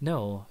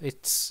 no,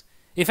 it's,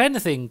 if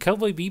anything,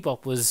 Cowboy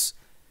Bebop was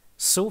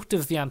sort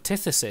of the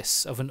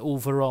antithesis of an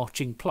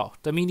overarching plot.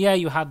 I mean, yeah,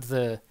 you had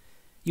the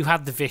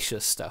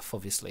Vicious stuff,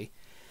 obviously,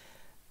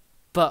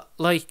 but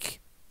like,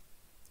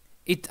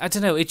 I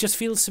don't know. It just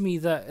feels to me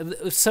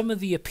that some of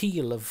the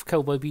appeal of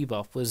Cowboy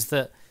Bebop was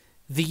that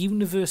the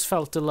universe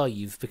felt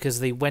alive because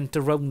they went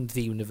around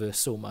the universe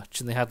so much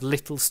and they had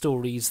little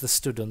stories that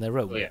stood on their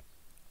own. Oh,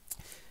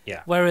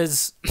 yeah.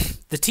 Whereas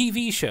the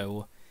TV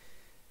show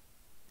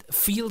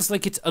feels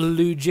like it's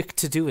allergic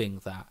to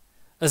doing that.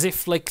 As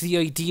if like the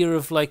idea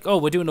of like, oh,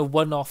 we're doing a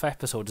one-off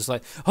episode is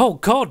like, oh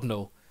God,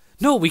 no.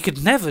 no, we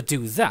could never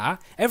do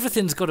that.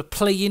 Everything's got to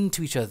play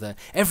into each other.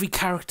 Every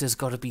character's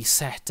got to be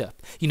set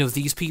up. You know,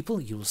 these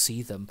people, you'll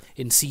see them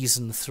in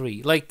season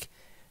 3. Like,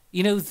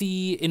 you know,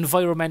 the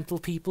environmental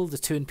people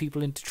that turn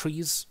people into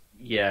trees?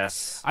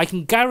 Yes. I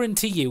can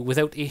guarantee you,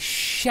 without a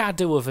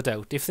shadow of a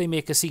doubt, if they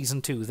make a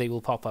season 2, they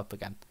will pop up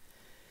again.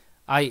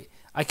 I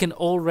can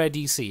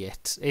already see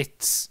it.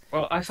 It's...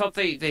 Well, I thought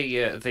that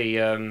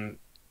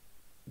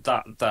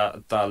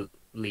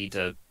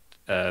leader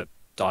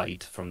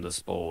died from the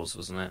spores,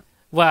 wasn't it?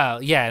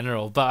 Well, yeah,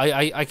 no, but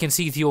I can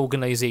see the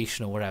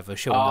organisation or whatever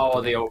showing up.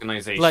 Oh, the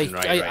organisation, like,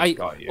 right,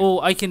 got you. Oh,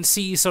 I can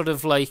see sort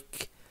of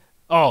like,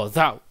 oh,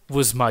 that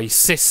was my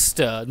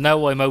sister.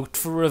 Now I'm out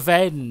for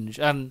revenge,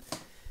 and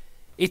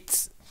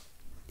it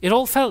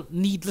all felt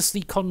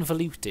needlessly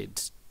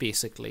convoluted.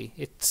 Basically,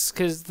 it's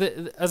because,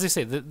 as I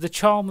say, the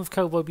charm of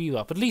Cowboy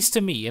Bebop, at least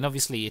to me, and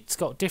obviously it's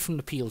got different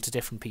appeal to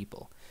different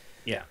people.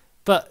 Yeah.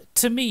 But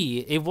to me,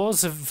 it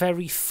was a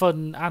very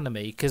fun anime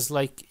because,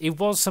 like, it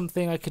was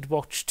something I could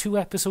watch 2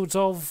 episodes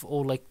of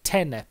or like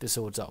 10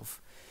 episodes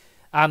of,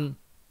 and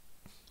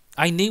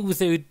I knew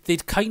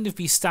they'd kind of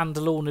be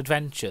standalone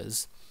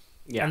adventures.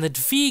 Yeah. And they'd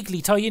vaguely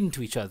tie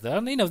into each other.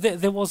 And, you know,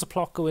 there was a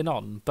plot going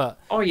on, but...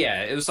 Oh,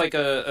 yeah, it was like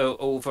a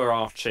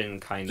overarching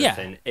kind of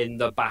thing in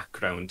the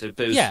background. It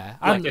was, like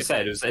I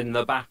said, it was in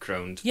the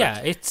background. Yeah,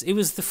 it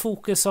was the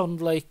focus on,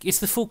 like... It's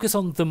the focus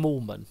on the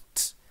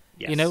moment.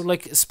 Yes. You know,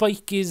 like,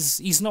 Spike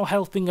he's not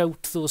helping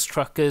out those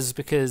truckers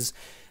because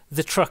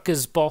the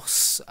truckers'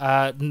 boss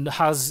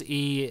has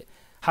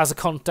a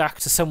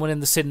contact to someone in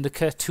the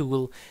syndicate who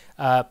will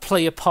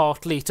play a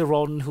part later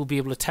on, who'll be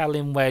able to tell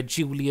him where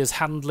Julia's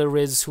handler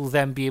is, who'll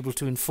then be able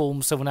to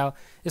inform someone else.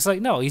 It's like,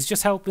 no, he's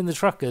just helping the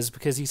truckers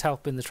because he's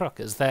helping the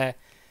truckers.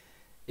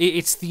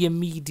 It's the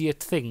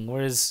immediate thing,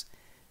 whereas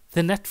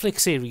the Netflix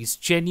series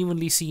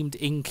genuinely seemed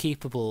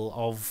incapable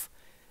of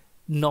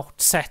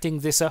not setting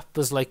this up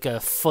as like a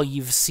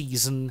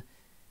 5-season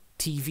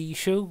TV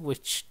show,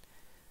 which,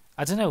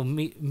 I don't know,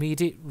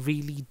 made it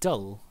really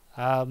dull.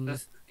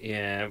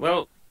 Yeah,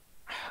 well,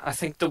 I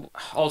think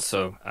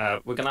also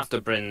we're gonna have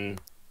to bring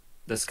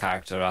this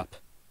character up,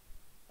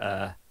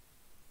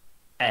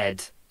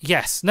 Ed.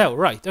 Yes. No.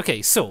 Right.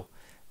 Okay. So,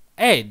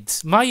 Ed.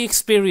 My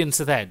experience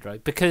with Ed,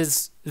 right?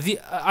 Because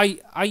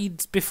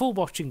I'd before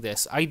watching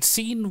this, I'd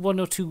seen 1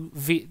 or 2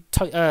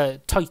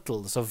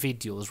 titles of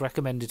videos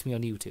recommended to me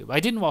on YouTube. I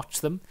didn't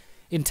watch them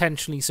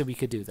intentionally so we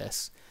could do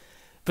this.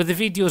 But the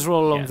videos were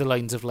all along the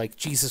lines of like,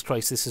 Jesus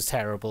Christ, this is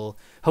terrible.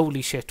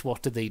 Holy shit,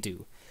 what did they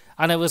do?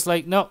 And I was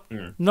like, no,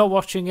 not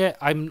watching it.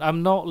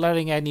 I'm not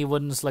letting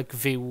anyone's like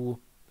view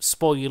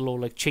spoil or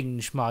like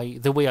change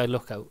the way I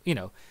look out, you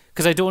know,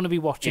 because I don't want to be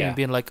watching and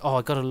being like, oh,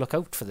 I got to look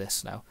out for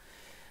this now.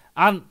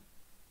 And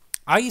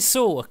I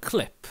saw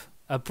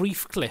a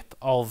brief clip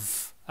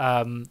of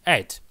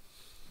Ed.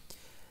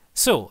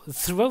 So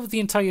throughout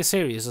the entire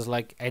series, there's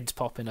like Ed's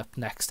popping up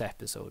next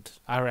episode.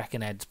 I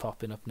reckon Ed's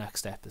popping up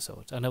next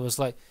episode, and I was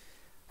like,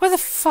 where the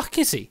fuck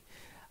is he?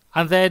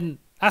 And then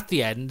at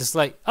the end, it's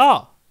like,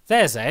 oh,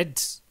 there's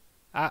Ed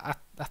at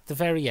the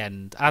very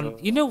end. And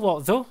you know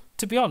what, though?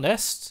 To be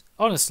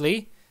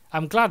honestly,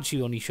 I'm glad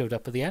she only showed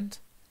up at the end.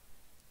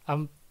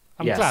 I'm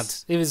glad.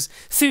 It was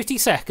 30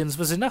 seconds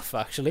was enough,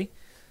 actually.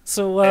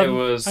 So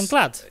I'm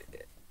glad.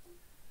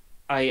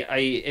 I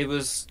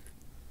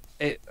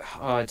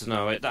don't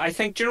know. I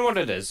think, do you know what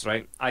it is,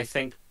 right? I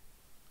think,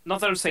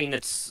 not that I'm saying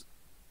it's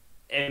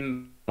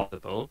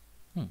impossible,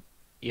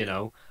 you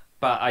know,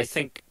 but I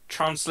think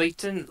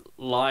translating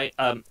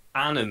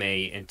anime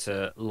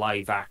into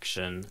live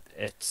action,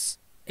 it's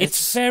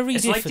very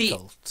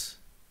difficult.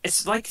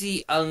 It's like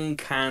the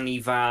uncanny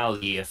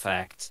valley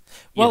effect,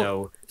 you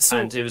know,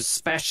 and it was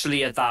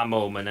especially at that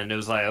moment, and it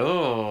was like,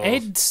 oh.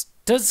 Ed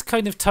does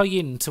kind of tie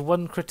into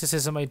one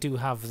criticism I do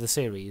have of the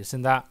series,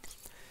 in that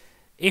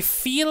it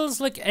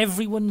feels like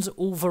everyone's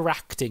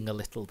overacting a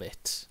little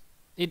bit.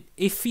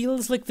 It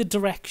feels like the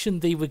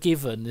direction they were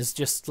given is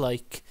just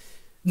like,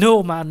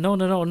 no, man,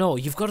 no.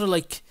 You've got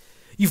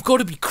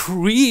to be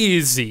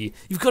crazy.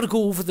 You've got to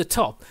go over the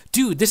top.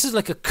 Dude, this is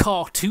like a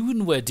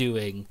cartoon we're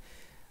doing.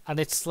 And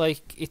it's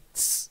like,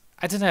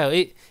 I don't know,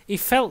 it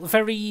felt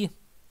very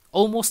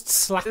almost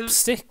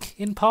slapstick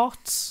in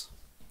parts.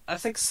 I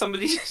think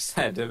somebody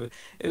said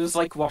it was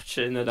like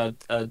watching an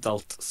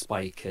adult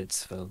Spy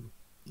Kids film.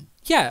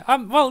 Yeah,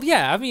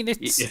 I mean,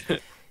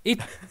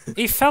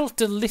 it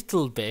felt a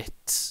little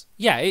bit,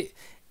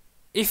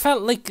 it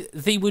felt like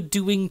they were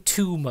doing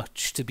too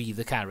much to be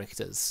the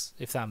characters,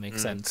 if that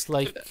makes sense.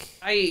 Like,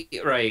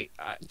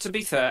 to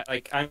be fair,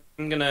 like, I'm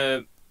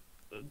gonna,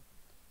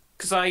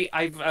 because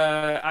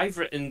I've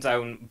written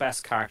down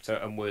best character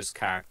and worst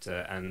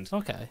character, and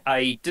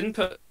I didn't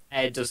put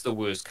Ed as the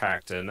worst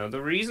character. Now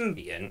the reason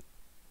being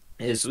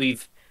is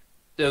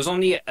there was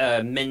only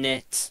a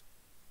minute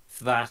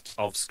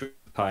of screen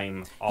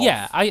time.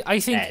 I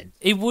think Ed.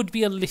 It would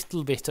be a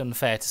little bit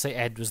unfair to say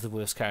Ed was the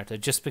worst character,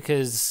 just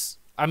because,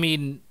 I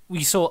mean,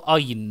 we saw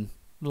Ein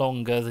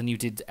longer than you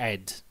did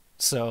Ed,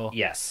 so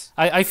yes,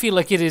 I feel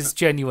like it is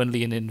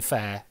genuinely an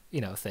unfair,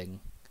 you know,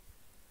 thing.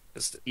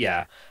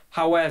 Yeah.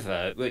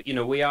 However,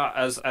 we are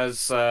as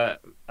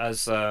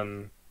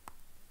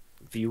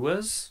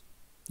viewers,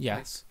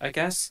 Yes. I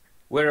guess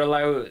we're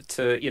allowed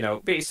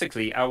to,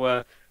 basically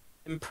our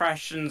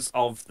impressions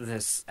of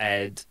this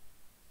Ed,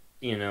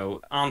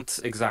 aren't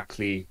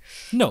exactly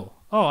No.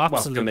 Oh,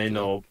 welcoming absolutely.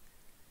 or,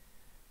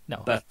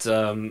 No. but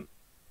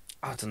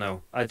I don't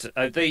know.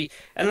 They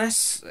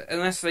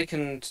unless they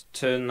can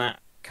turn that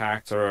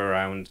character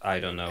around, I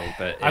don't know.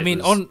 But I it mean,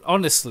 was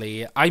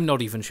honestly, I'm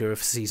not even sure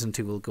if season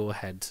 2 will go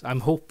ahead.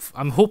 I'm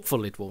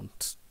hopeful it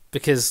won't,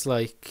 because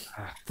like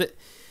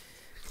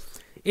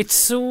it's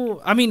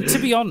so. I mean, to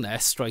be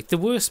honest, right? The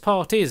worst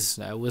part is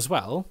now as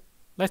well.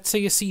 Let's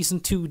say a season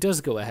 2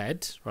 does go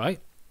ahead, right?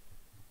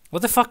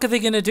 What the fuck are they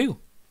gonna do?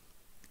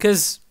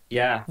 Because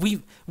yeah.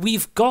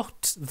 we've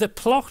got the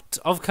plot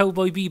of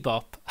Cowboy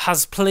Bebop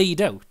has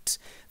played out.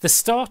 The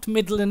start,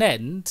 middle, and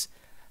end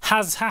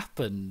has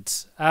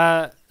happened.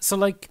 So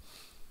like,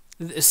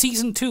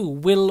 season 2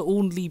 will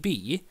only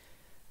be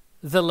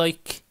the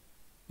like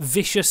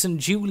Vicious and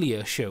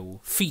Julia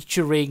show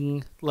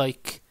featuring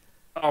like.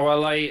 Oh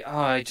well,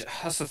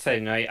 that's the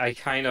thing. I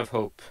kind of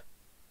hope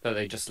that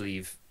they just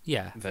leave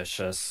Yeah.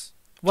 Vicious.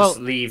 Well, Just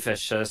leave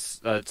Vicious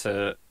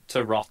to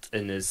rot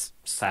in his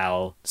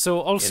cell. so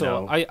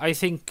also, You know. I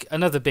think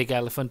another big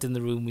elephant in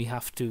the room we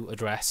have to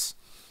address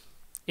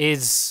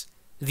is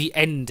the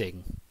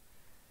ending.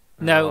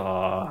 Now,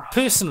 Oh,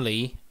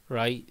 personally,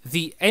 right, I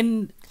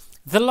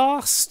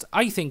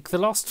think the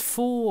last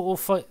 4 or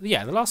 5,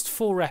 yeah, the last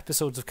 4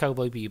 episodes of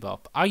Cowboy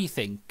Bebop, I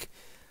think,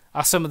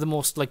 are some of the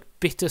most like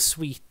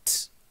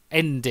bittersweet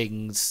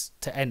endings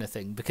to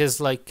anything, because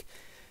like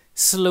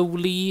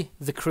slowly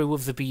the crew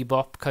of the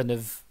Bebop kind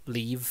of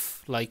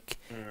leave. Like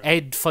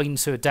Ed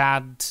finds her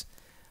dad.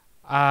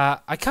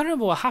 I can't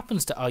remember what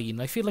happens to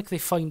Ayn. I feel like they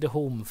find a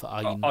home for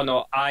Ayn. oh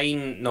no,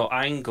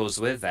 Ayn goes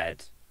with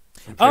Ed.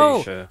 I'm pretty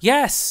Oh, sure.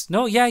 yes.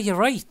 No, yeah, you're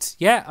right.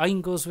 Yeah,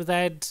 Ayn goes with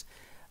Ed.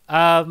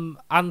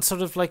 And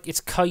sort of like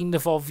it's kind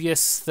of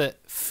obvious that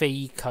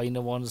Faye kind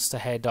of wants to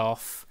head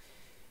off.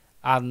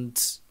 And,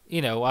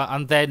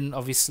 and then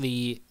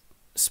obviously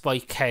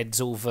Spike heads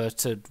over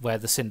to where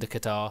the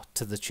Syndicate are,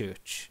 to the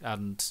church.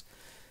 And,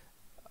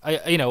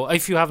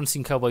 if you haven't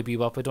seen Cowboy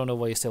Bebop, I don't know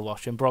why you're still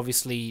watching, but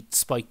obviously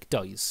Spike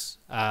dies.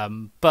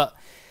 But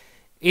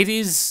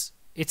it's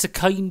a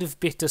kind of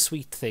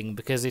bittersweet thing,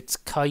 because it's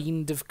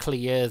kind of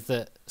clear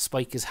that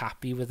Spike is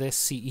happy with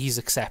this. He's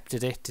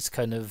accepted it. It's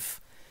kind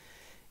of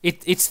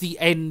it's the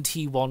end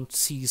he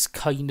wants. He's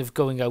kind of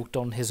going out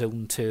on his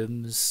own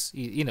terms.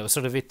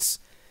 Sort of it's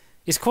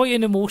quite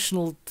an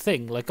emotional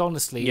thing. Like,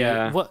 honestly,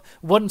 Yeah.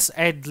 Once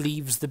Ed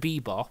leaves the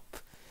Bebop,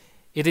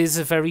 it is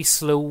a very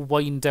slow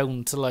wind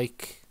down to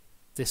like,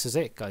 this is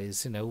it,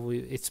 guys.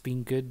 It's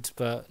been good,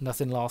 but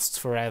nothing lasts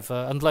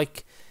forever. And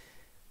like,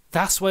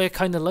 that's why I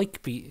kind of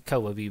like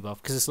Cowboy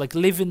Bebop, because it's like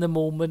live in the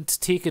moment,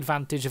 take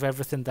advantage of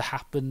everything that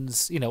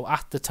happens,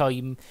 at the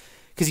time,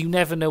 because you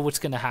never know what's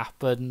going to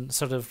happen.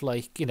 Sort of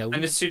like,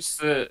 And it suits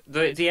the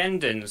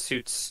ending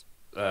suits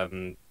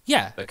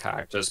yeah, the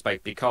character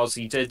Spike, because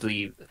he did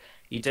leave.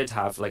 He did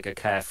have like a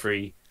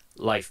carefree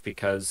life,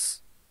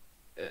 because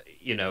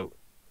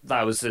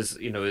that was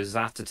his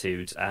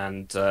attitude,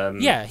 and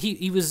yeah.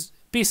 He was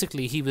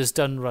basically, he was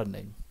done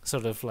running.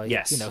 Sort of like,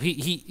 yes.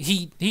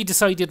 He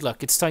decided,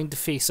 look, it's time to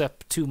face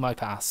up to my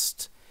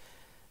past.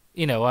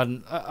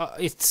 And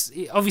it's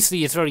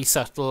obviously it's very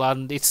subtle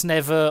and it's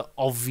never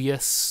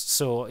obvious,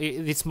 so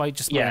it's my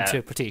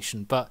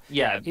interpretation. But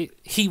Yeah.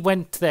 He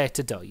went there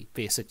to die,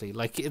 basically.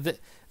 Like,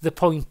 the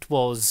point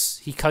was,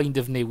 he kind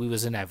of knew he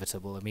was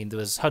inevitable. I mean, there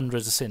was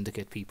hundreds of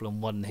Syndicate people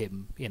and one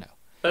him.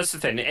 That's the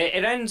thing.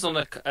 It ends on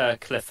a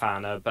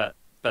cliffhanger, but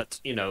that's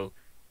the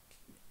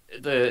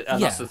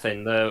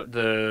thing.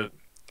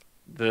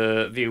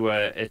 The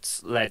viewer,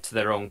 it's led to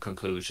their own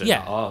conclusion.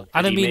 Yeah. Oh,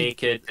 And did I he mean,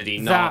 make it? Did he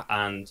not?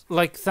 And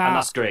like that, and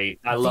that's great.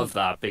 I love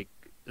that.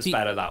 It's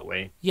better that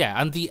way.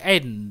 Yeah, and the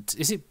end,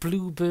 is it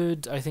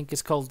Bluebird? I think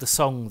it's called, the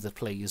song that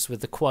plays with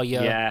the choir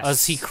Yes.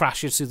 as he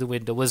crashes through the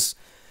window, was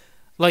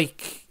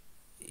like,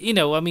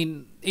 I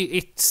mean,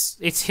 it's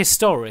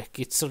historic.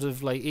 It's sort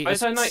of like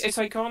It's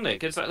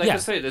iconic. It's like Yeah. I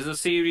say, the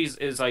series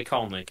is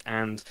iconic,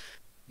 and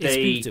it's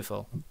they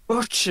beautiful.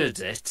 butchered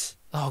it.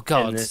 Oh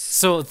God! this-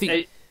 So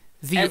the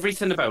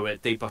Everything about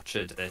it, they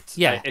butchered it.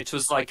 Yeah. It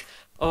was like,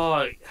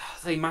 oh,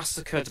 they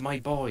massacred my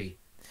boy.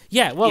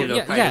 yeah, well,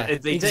 they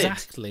did.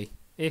 exactly.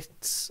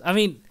 It's, I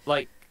mean,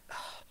 Like,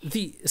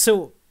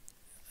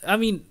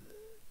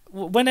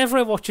 whenever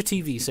I watch a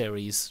TV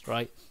series,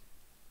 right,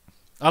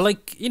 I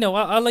like,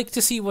 I like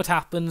to see what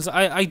happens.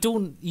 I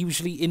don't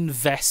usually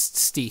invest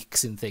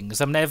stakes in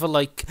things. I'm never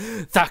like,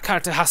 that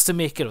character has to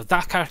make it, or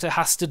that character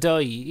has to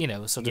die,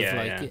 sort of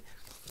like. Yeah.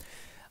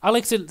 I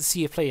like to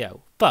see it play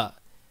out. But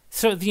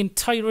throughout the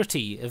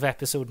entirety of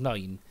episode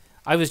 9,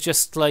 I was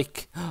just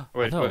like,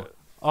 wait, no. wait.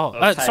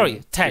 Oh,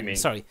 10, 10, you mean?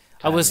 sorry.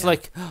 I 10, was yeah.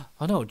 like,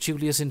 oh no,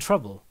 Julia's in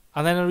trouble.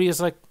 And then I realized,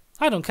 like,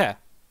 I don't care.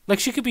 Like,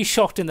 she could be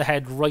shot in the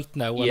head right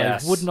now, and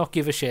Yes. I would not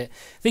give a shit.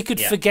 They could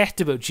Yeah. forget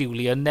about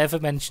Julia and never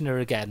mention her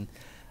again.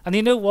 And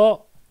you know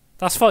what?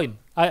 That's fine.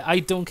 I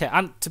don't care.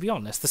 And to be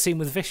honest, the same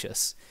with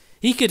Vicious.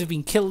 He could have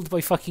been killed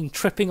by fucking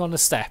tripping on a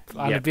step,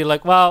 and I'd be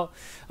like, well,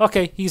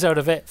 okay, he's out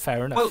of it.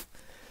 Fair enough. Well,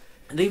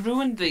 they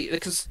ruined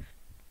because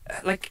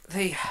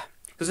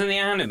in the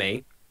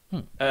anime,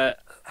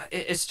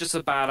 it's just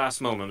a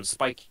badass moment.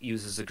 Spike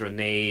uses a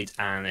grenade,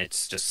 and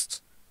it's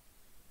just,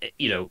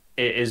 it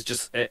is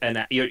just,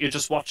 and you're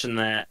just watching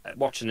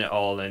it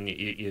all, and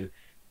you're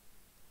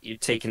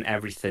taking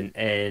everything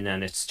in,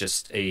 and it's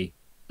just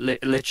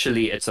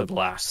literally it's a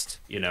blast,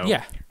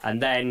 Yeah.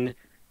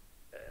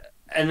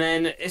 And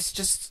then it's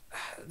just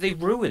they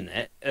ruin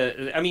it.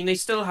 I mean, they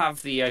still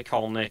have the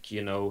iconic,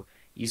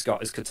 he's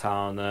got his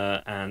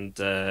katana and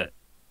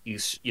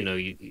he's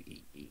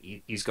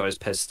got his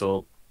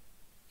pistol.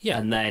 Yeah.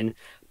 And then,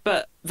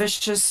 but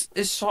Vicious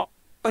is shot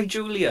by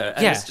Julia,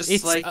 and yeah, it's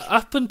just like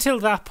up until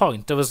that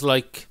point, I was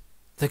like,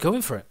 they're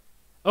going for it.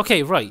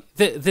 Okay, right.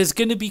 There's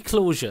going to be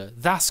closure.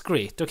 That's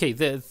great. Okay,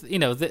 they're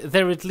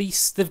at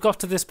least they've got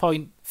to this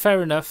point.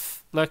 Fair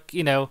enough. Like,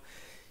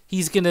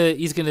 he's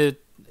gonna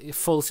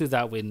fall through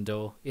that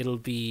window. It'll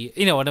be,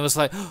 and I was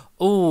like,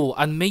 oh,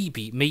 and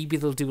maybe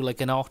they'll do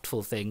like an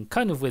artful thing,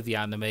 kind of with the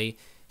anime.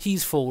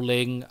 He's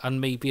falling,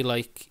 and maybe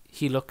like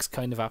he looks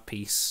kind of at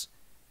peace.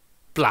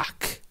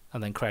 Black,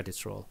 and then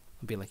credits roll,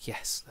 and be like,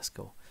 yes, let's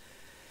go.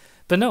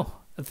 But no,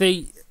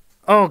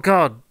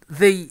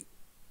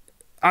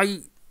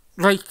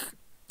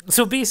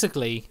 so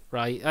basically,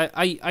 right,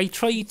 I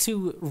try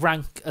to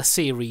rank a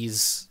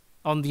series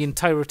on the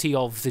entirety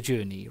of the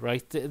journey,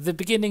 right? The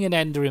beginning and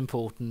end are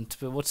important,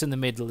 but what's in the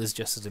middle is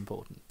just as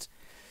important.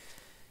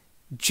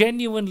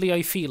 Genuinely,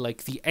 I feel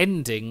like the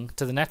ending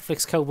to the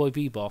Netflix Cowboy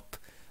Bebop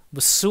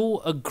was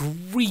so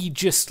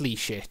egregiously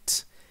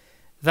shit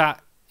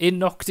that it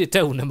knocked it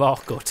down a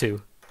mark or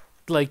two.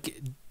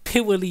 Like,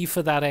 purely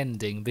for that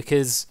ending,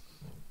 because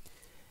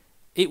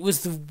it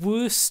was the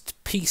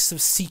worst piece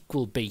of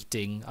sequel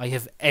baiting I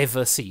have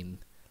ever seen.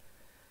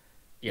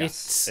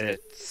 yes,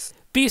 it's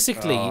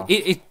basically,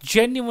 it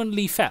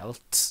genuinely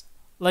felt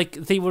like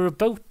they were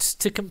about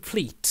to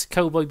complete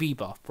Cowboy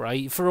Bebop,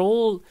 right? For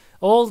all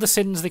the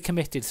sins they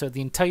committed throughout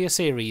the entire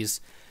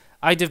series,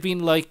 I'd have been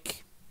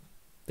like,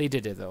 they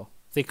did it though.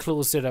 They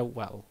closed it out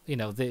well.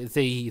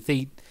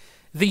 They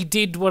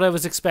did what I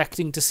was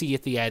expecting to see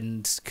at the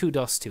end.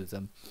 Kudos to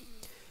them.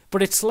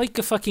 But it's like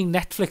a fucking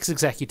Netflix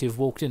executive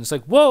walked in. It's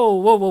like,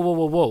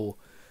 whoa.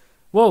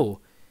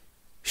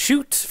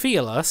 Shoot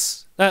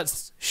Fearless.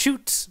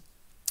 Shoot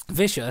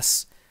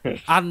Vicious.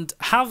 And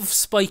have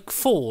Spike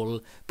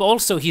fall, but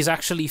also he's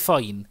actually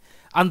fine.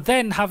 And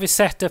then have it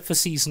set up for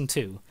season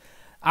 2.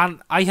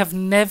 And I have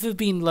never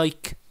been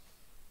like,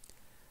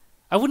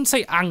 I wouldn't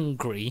say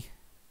angry,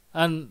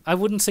 and I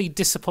wouldn't say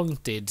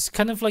disappointed.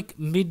 Kind of like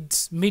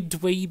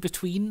midway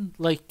between,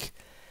 like,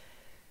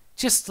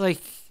 just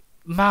like,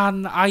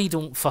 man, I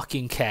don't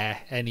fucking care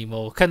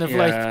anymore. Kind of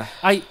like,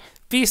 I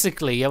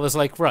was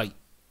like, right,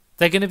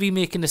 they're going to be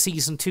making a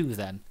season 2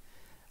 then.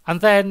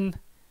 And then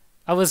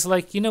I was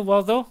like, you know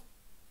what though?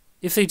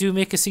 If they do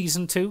make a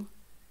season 2,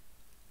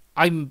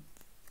 I'm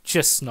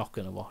just not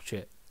going to watch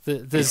it.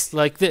 There's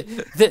like,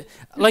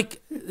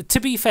 to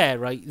be fair,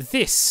 right,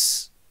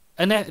 this,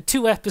 and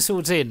 2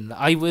 episodes in,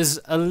 I was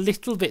a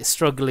little bit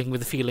struggling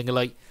with the feeling of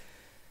like,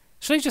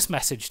 should I just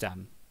message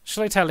Dan?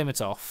 Should I tell him it's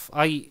off?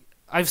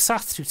 I've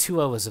sat through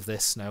 2 hours of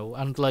this now,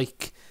 and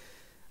like,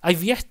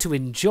 I've yet to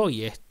enjoy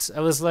it. I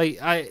was like,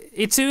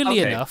 it's early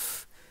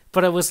enough,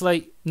 but I was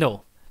like,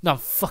 no, I'm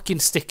fucking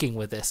sticking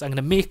with this. I'm going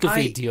to make a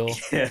video.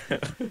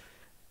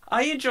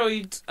 I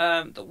enjoyed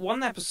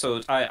one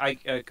episode. I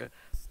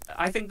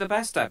think the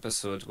best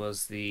episode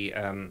was the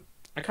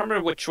I can't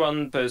remember which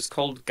one, but it's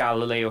called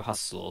Galileo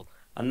Hustle,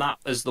 and that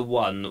is the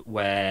one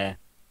where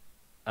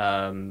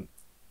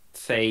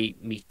Faye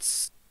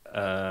meets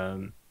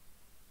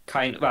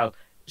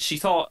she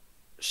thought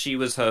she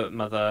was her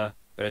mother,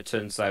 but it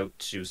turns out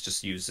she was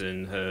just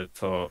using her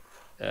for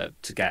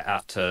to get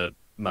at her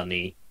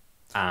money.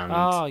 And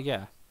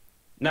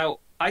now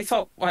I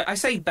thought, I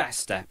say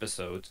best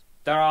episode.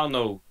 There are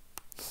no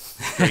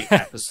great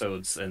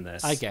episodes in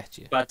this. I get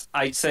you, but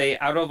I'd say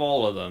out of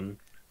all of them,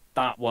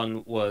 that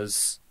one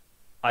was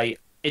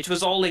it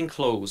was all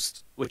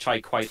enclosed, which I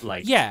quite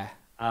liked. Yeah.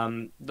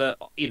 The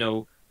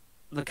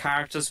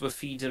characters were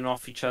feeding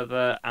off each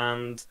other,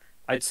 and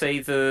I'd say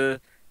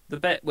the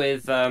bit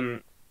with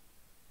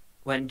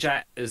when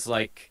Jet is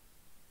like,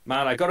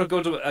 man, I gotta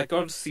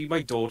to see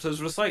my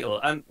daughter's recital,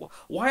 and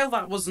while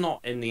that was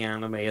not in the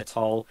anime at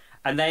all,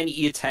 and then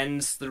he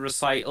attends the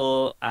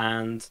recital,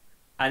 and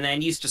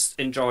then he's just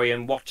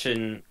enjoying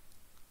watching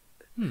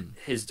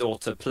his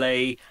daughter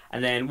play,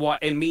 and then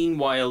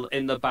meanwhile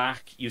in the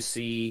back you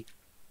see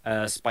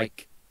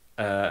Spike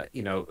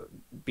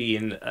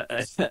being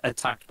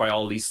attacked by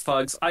all these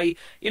thugs. I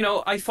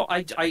thought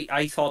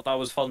that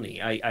was funny.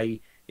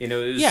 It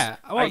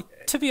was,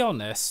 to be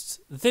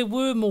honest, there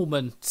were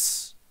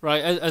moments,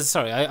 right?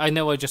 I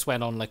know I just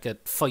went on like a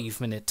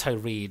 5-minute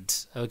tirade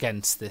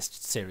against this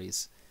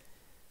series.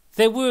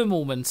 There were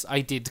moments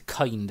I did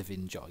kind of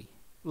enjoy.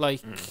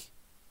 Like,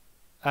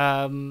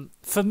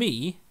 for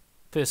me,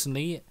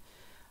 personally.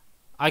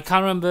 I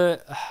can't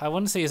remember. I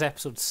want to say it's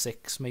episode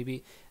 6,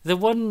 maybe the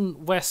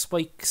one where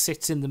Spike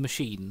sits in the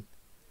machine,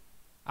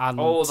 and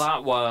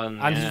that one,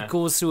 and yeah. he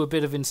goes through a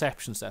bit of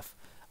Inception stuff.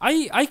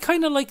 I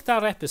kind of like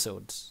that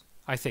episode.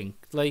 I think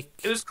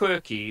it was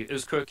quirky. It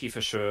was quirky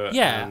for sure.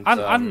 Yeah,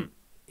 and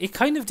it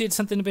kind of did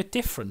something a bit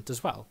different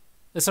as well.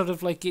 It's sort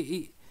of like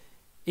it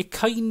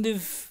kind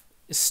of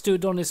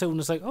stood on its own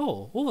as like,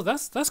 oh,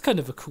 that's kind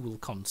of a cool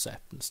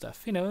concept and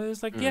stuff. You know, it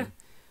was like, yeah,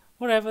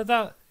 whatever,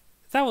 that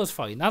was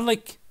fine. And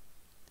like,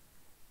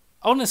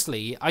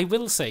 honestly, I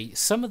will say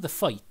some of the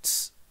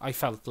fights I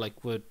felt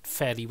like were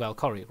fairly well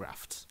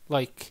choreographed.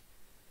 Like,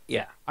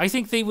 yeah, I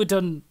think they were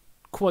done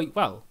quite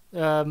well,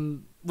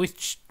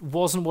 which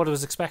wasn't what I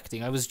was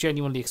expecting. I was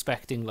genuinely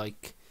expecting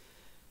like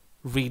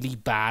really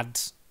bad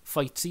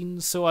fight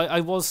scenes, so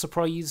I was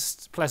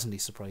pleasantly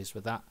surprised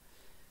with that.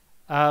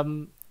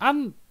 And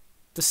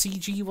the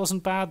CG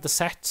wasn't bad. The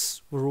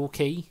sets were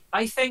okay.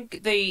 I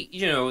think they,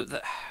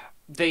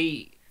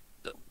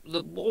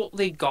 what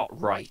they got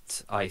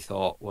right, I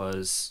thought,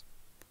 was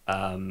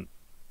that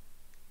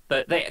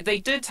they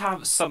did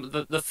have some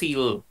of the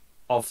feel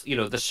of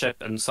the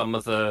ship and some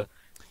of the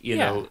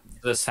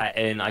the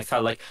setting. I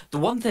felt like the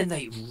one thing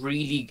they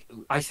really,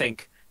 I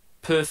think,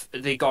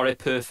 they got it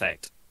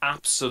perfect,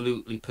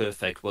 absolutely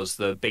perfect, was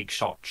the big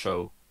shot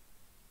show.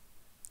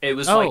 It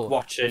was like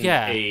watching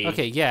yeah.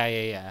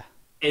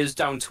 It was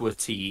down to a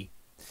T.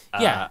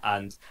 Yeah,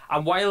 and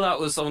while that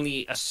was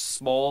only a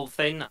small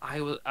thing, I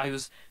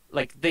was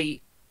like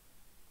it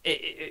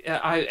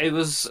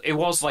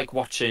was like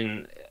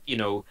watching,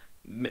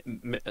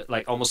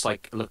 like almost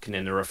like looking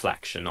in a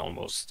reflection.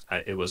 Almost,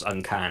 it was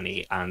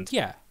uncanny, and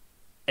yeah,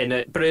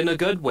 but in a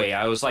good way.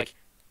 I was like,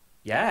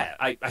 yeah,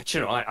 I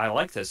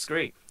like this,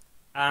 great,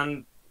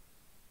 and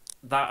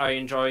that I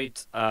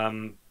enjoyed.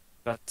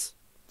 But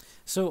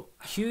so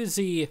here's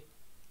the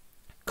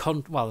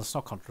well, it's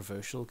not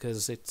controversial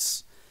because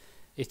it's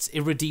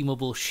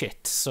irredeemable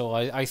shit. So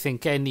I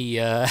think any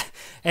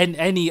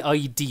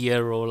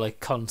idea or like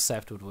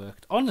concept would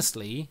work.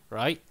 Honestly,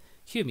 right?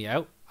 Hear me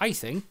out. I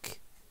think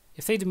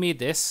if they'd have made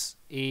this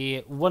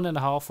a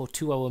 1.5 or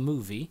 2 hour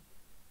movie,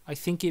 I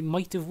think it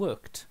might have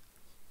worked,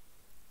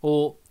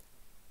 or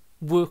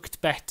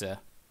worked better,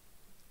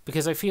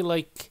 because I feel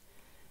like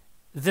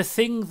the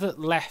thing that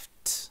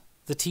left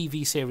the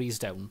TV series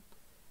down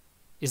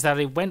is that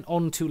it went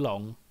on too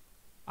long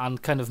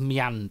and kind of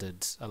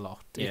meandered a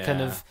lot. It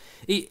kind of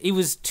it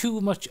was too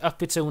much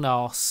up its own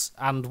arse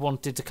and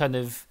wanted to kind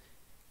of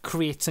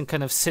create some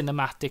kind of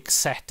cinematic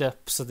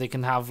setup so they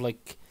can have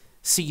like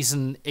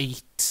season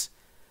 8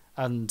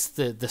 and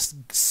the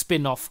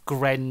spin-off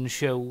Gren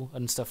show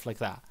and stuff like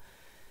that.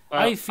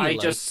 Well, I feel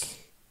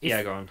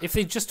go on. If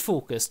they just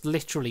focused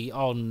literally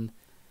on,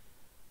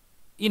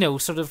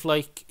 sort of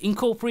like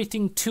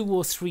incorporating 2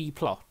 or 3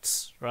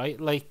 plots, right?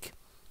 Like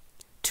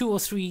 2 or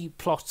 3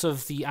 plots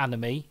of the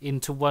anime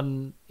into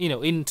one,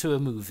 into a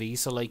movie.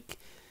 So like,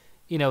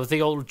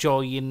 they all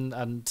join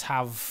and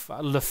have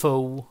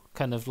LeFou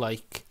kind of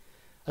like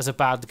as a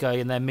bad guy,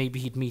 and then maybe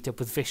he'd meet up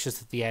with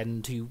Vicious at the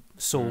end, who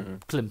saw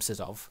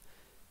glimpses of.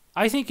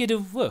 I think it'd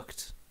have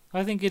worked.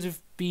 I think it'd have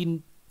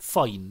been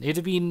fine. It'd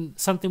have been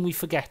something we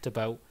forget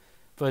about,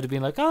 but it'd have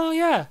been like, oh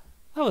yeah,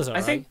 that was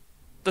alright. I think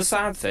the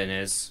sad thing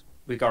is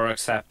we gotta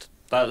accept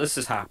that this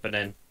is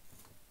happening.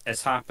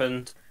 It's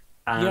happened.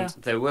 And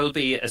there will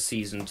be a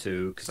season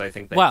 2, because I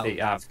think they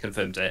have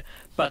confirmed it.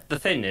 But the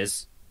thing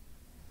is,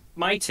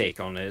 my take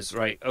on it is,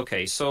 right,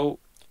 okay, so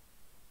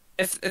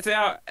if they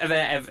are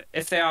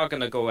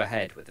going to go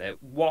ahead with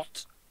it,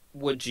 what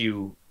would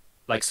you,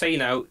 like, say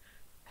now,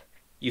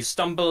 you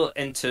stumble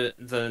into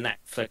the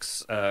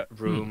Netflix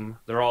room,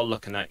 they're all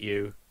looking at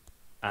you,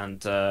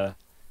 and and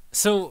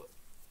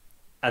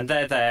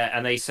they're there,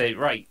 and they say,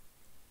 right,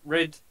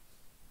 Rid,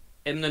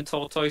 imminent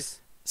TalkToise.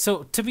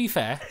 So, to be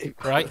fair,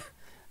 right...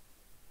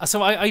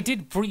 So I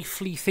did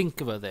briefly think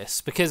about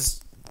this,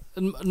 because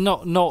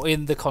not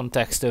in the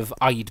context of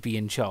I'd be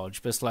in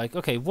charge, but it's like,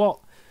 okay, what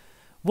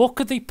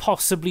could they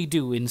possibly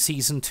do in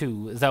season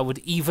 2 that would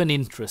even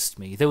interest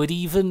me, that would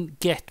even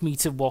get me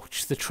to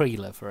watch the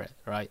trailer for it,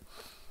 right?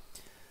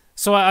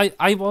 So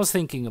I was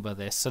thinking about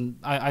this, and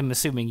I'm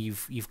assuming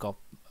you've got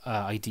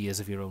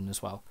ideas of your own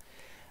as well.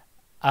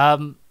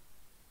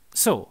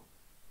 So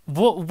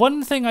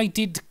one thing I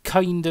did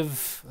kind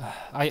of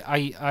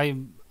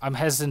I'm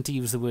hesitant to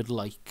use the word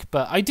like,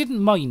 but I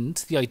didn't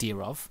mind the idea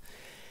of,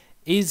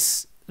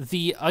 is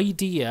the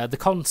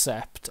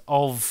concept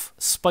of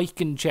Spike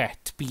and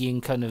Jet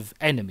being kind of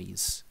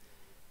enemies.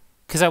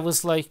 Because I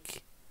was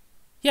like,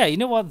 yeah, you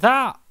know what,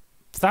 that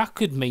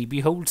could maybe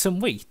hold some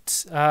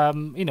weight,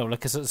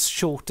 like as a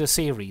shorter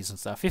series and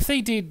stuff. If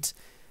they did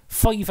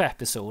 5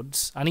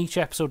 episodes, and each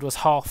episode was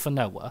half an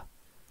hour,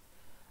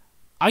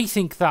 I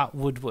think that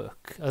would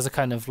work as a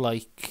kind of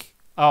like,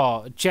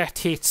 Jet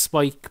hates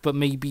Spike, but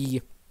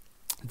maybe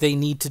they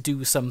need to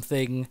do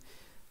something.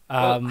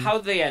 Well, how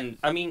they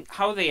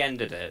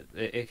ended it,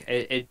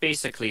 it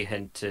basically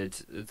hinted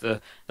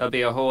there'll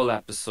be a whole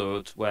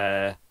episode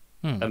where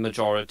a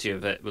majority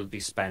of it will be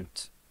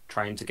spent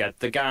trying to get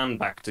the gang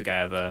back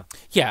together.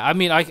 Yeah, I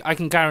mean, I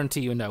can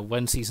guarantee you now,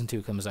 when season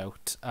 2 comes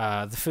out,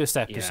 the first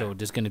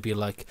episode is going to be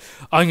like,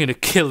 I'm going to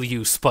kill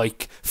you,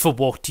 Spike, for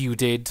what you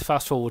did.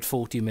 Fast forward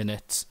 40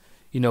 minutes.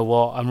 You know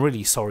what? I'm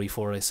really sorry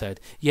for what I said.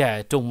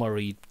 Yeah, don't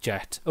worry,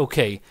 Jet.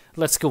 Okay,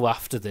 let's go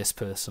after this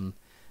person.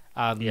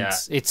 And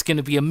it's going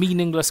to be a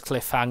meaningless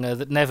cliffhanger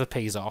that never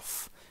pays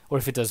off. Or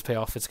if it does pay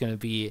off, it's going to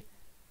be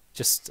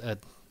just a,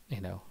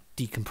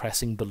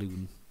 decompressing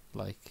balloon.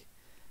 Like,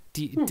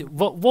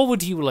 what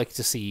would you like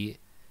to see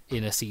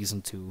in a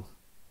season 2?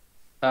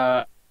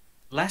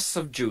 Less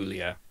of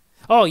Julia.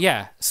 Oh,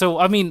 yeah. So,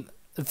 I mean,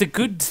 the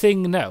good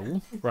thing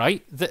now,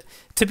 right?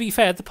 To be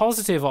fair, the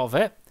positive of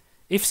it,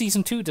 if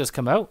season 2 does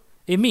come out,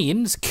 it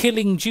means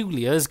killing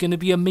Julia is going to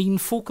be a main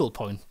focal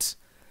point.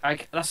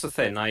 That's the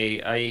thing.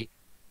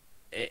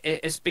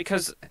 It's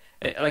because,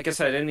 like I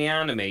said, in the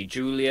anime,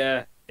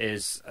 Julia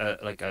is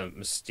like a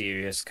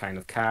mysterious kind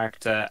of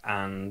character,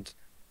 and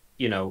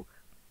there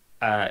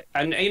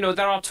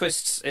are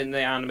twists in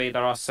the anime that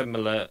are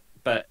similar,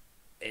 but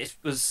it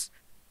was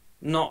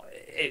not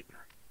it.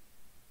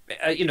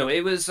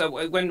 It was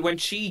when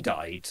she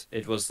died,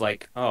 it was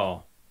like,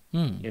 oh,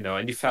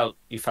 and you felt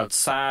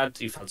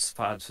sad, you felt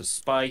sad for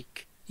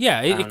Spike.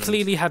 Yeah, it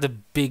clearly had a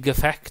big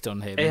effect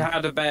on him. It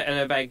had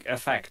a big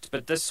effect,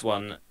 but this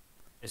one,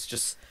 it's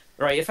just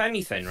right. If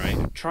anything,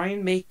 right, try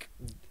and make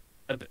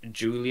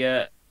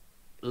Julia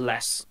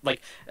less.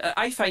 Like,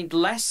 I find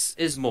less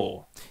is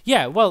more.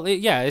 Yeah, well,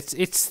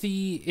 it's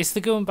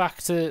the going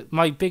back to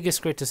my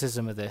biggest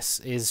criticism of this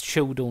is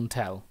show don't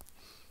tell.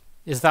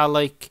 Is that,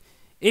 like,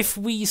 if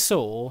we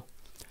saw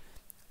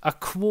a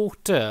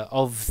quarter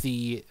of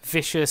the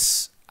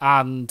Vicious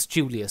and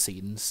Julia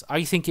scenes,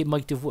 I think it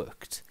might have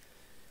worked.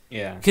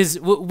 Yeah. Because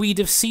we'd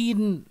have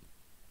seen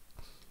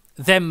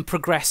them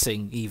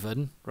progressing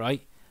even,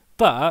 right?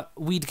 But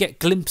we'd get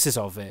glimpses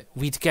of it.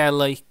 We'd get,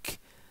 like,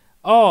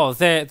 oh,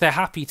 they're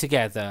happy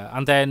together.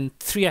 And then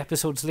 3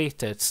 episodes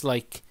later, it's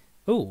like,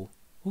 oh,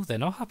 they're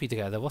not happy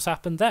together. What's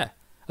happened there?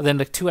 And then,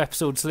 like, 2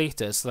 episodes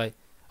later, it's like,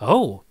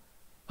 oh,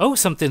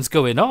 something's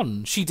going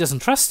on. She doesn't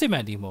trust him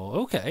anymore.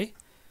 Okay.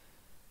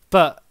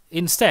 But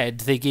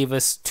instead, they gave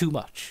us too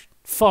much.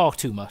 Far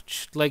too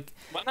much. Like,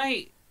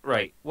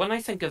 when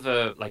I think of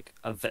a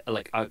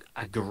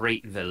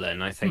great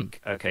villain, I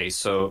think, okay,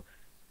 so,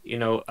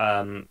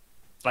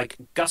 like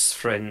Gus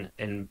Fring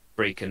in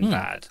Breaking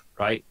Bad,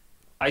 right?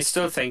 I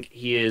still think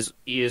he is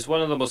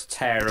one of the most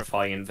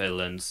terrifying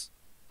villains,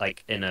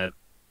 like, in a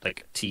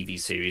TV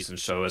series and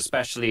show,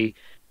 especially,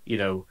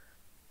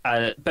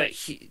 but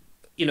he,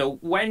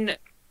 when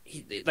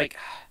he, like,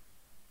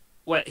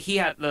 well, he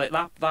had, like,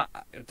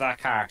 that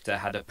character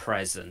had a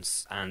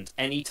presence, and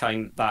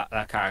anytime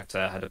that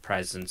character had a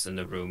presence in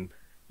the room,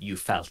 you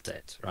felt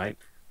it, right?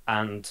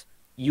 And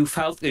you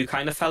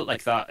kind of felt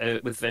like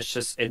that with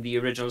Vicious in the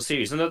original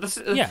series. And this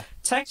is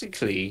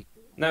technically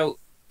now,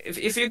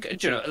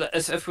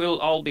 if we'll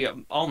all be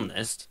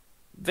honest,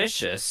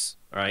 Vicious,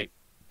 right,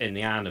 in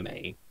the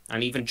anime,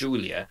 and even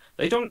Julia,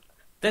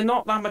 they're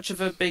not that much of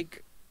a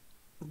big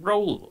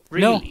role,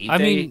 really. No, I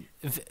mean,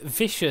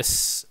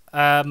 Vicious.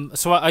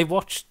 So I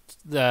watched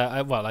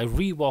I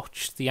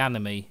rewatched the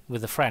anime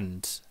with a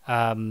friend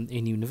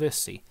in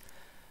university,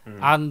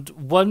 and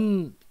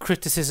one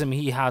criticism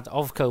he had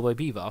of Cowboy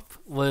Bebop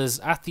was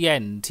at the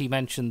end he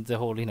mentioned the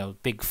whole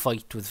big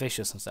fight with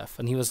Vicious and stuff,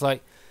 and he was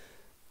like,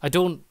 I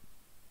don't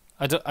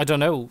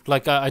know,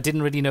 like I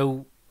didn't really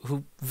know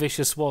who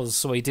Vicious was,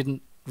 so I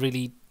didn't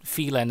really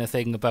feel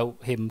anything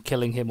about him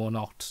killing him or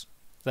not.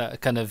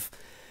 That kind of,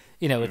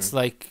 it's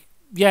like,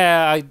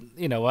 yeah,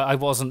 I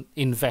wasn't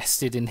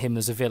invested in him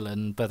as a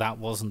villain, but that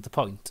wasn't the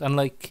point. And,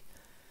 like,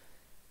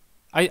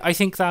 I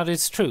think that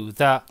is true,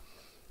 that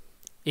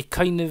it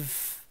kind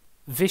of,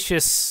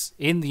 Vicious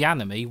in the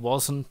anime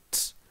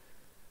wasn't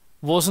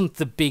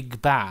the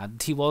big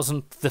bad. He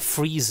wasn't the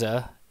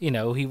Freezer,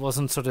 he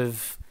wasn't sort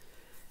of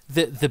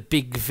the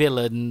big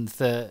villain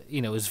that,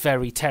 is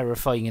very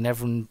terrifying and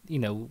everyone,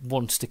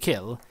 wants to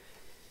kill.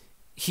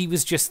 He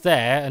was just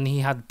there and he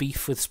had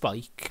beef with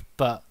Spike,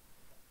 but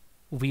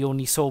we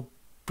only saw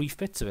brief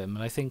bits of him,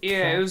 and I think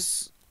it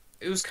was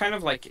kind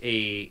of like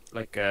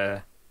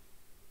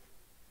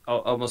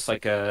almost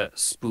like a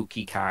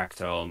spooky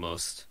character,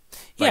 almost.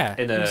 Like,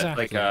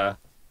 exactly.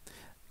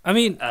 I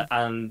mean,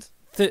 and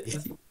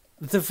the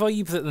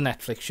vibe that the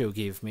Netflix show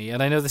gave me,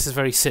 and I know this is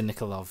very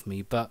cynical of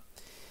me, but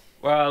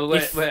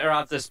we're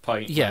at this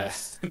point.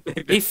 Yes,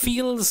 it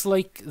feels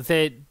like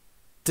they're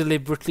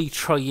deliberately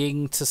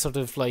trying to sort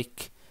of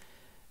like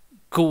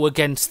go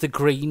against the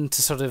grain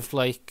to sort of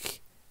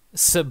like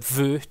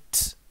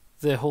subvert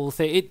the whole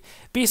thing. It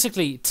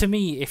basically, to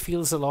me, it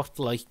feels a lot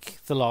like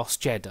The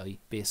Last Jedi.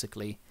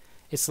 Basically,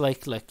 it's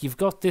like you've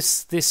got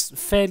this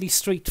fairly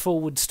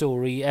straightforward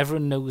story.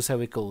 Everyone knows how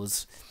it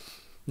goes.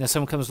 Now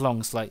someone comes along,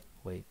 it's like,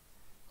 wait,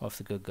 what if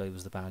the good guy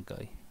was the bad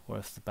guy? What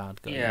if the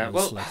bad guy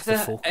was like the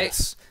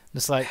focus? And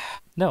it's like,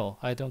 no,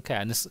 I don't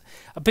care. And it's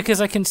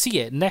because I can see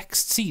it.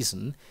 Next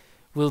season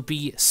will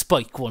be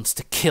Spike wants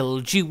to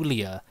kill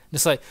Julia. And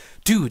it's like,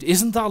 dude,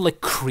 isn't that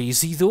like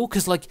crazy though?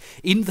 Because like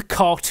in the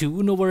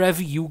cartoon or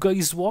wherever you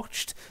guys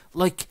watched,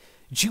 like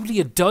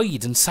Julia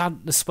died and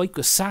Spike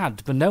was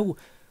sad, but now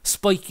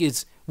Spike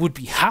would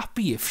be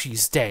happy if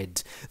she's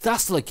dead.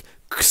 That's like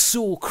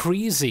so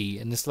crazy.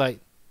 And it's like,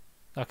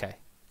 okay,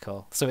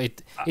 cool. So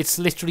it's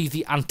literally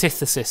the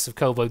antithesis of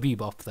Cowboy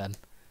Bebop then.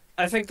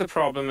 I think the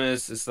problem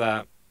is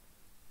that,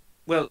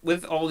 well,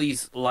 with all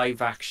these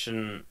live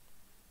action,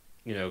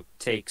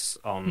 takes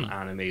on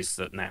animes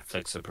that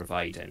Netflix are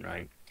providing,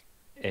 right?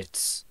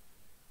 It's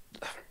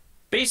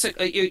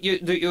basically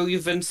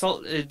you've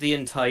insulted the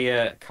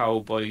entire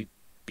Cowboy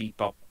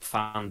Bebop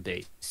fan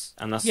base,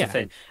 and that's the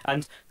thing.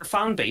 And the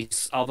fan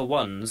base are the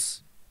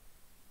ones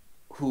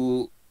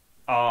who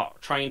are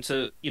trying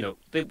to,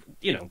 they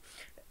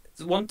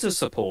want to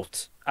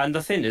support. And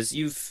the thing is,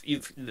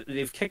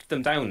 they've kicked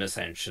them down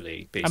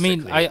essentially. Basically. I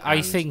mean,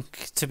 I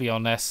think, to be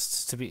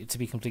honest, to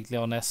be completely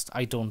honest,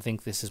 I don't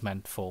think this is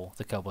meant for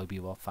the Cowboy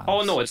Bebop fans.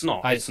 Oh no, it's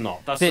not. It's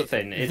not. That's the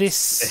thing.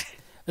 This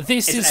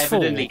is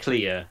evidently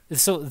clear.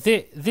 So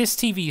this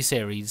TV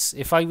series,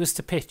 if I was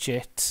to pitch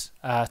it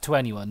to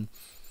anyone,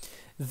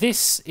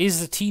 this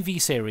is a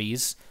TV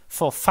series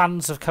for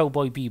fans of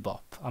Cowboy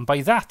Bebop, and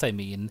by that I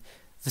mean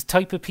the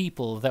type of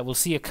people that will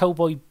see a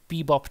Cowboy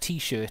Bebop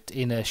t-shirt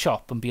in a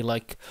shop and be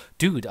like,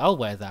 dude, I'll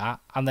wear that,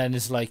 and then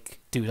is like,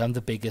 dude, I'm the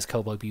biggest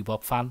Cowboy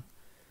Bebop fan,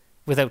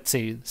 without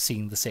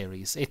seeing the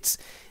series.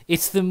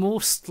 It's the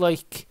most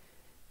like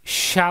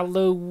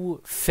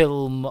shallow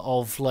film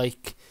of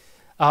like,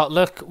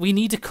 look, we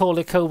need to call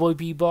it Cowboy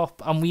Bebop,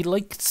 and we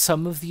liked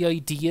some of the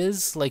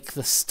ideas, like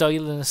the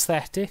style and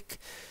aesthetic,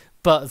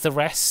 but the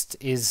rest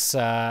is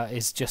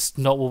just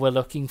not what we're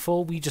looking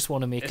for. We just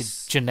want to make a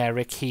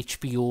generic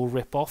HBO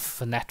ripoff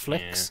for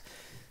Netflix. Yeah.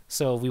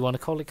 So we want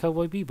to call it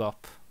Cowboy Bebop.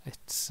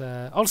 It's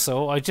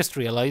also, I just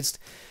realised,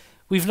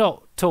 we've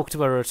not talked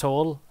about her at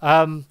all.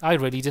 I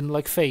really didn't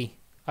like Faye.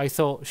 I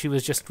thought she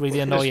was just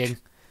really annoying.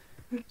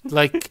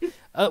 Like,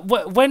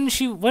 when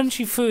she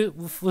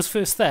was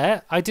first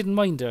there, I didn't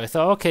mind her. I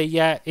thought, okay,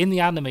 yeah, in the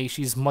anime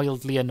she's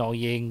mildly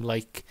annoying,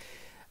 like...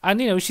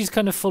 And, she's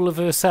kind of full of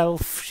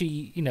herself.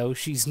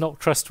 She's not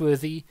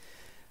trustworthy. It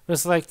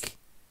was like,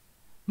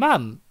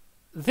 man,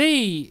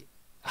 they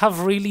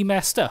have really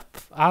messed up.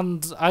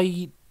 And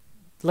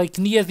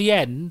near the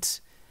end,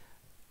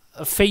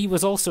 Faye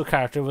was also a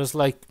character, was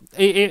like,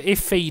 if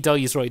Faye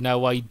dies right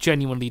now, I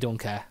genuinely don't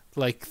care.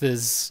 Like,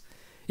 it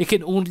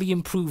can only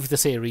improve the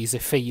series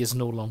if Faye is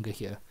no longer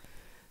here.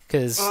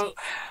 Because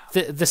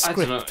the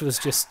script was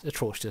just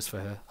atrocious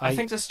for her. I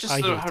think that's just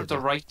the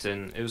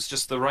writing. It was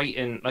just the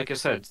writing. Like I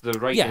said, the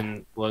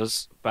writing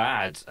was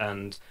bad.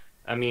 And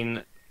I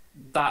mean,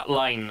 that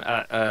line,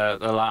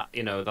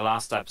 the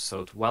last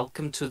episode,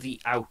 "Welcome to the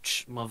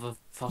ouch,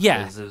 motherfuckers."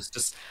 Yeah, it was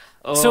just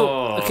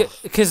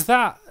because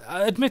that,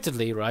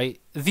 admittedly, right,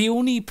 the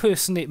only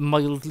person it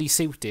mildly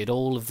suited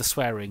all of the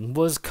swearing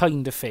was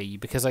kind of Faye,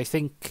 because I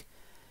think.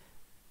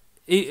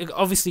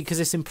 Obviously, because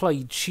it's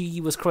implied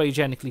she was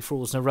cryogenically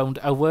frozen around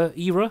our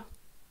era.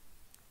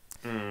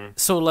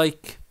 So,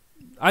 like,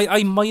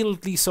 I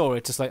mildly saw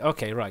it as like,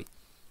 okay, right.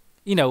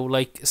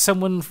 Like,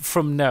 someone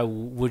from now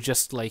would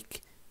just,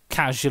 like,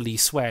 casually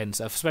swear and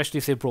stuff, especially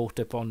if they brought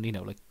up on,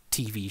 like,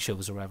 TV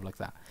shows or whatever like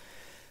that.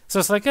 So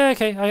it's like,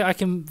 okay, I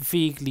can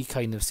vaguely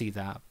kind of see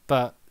that.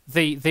 But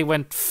they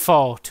went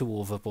far too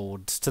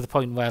overboard to the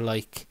point where,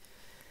 like,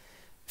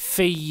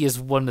 Faye is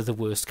one of the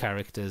worst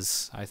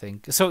characters, I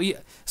think. So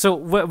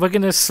we're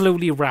going to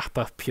slowly wrap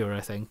up here, I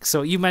think.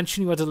 So you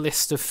mentioned you had a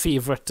list of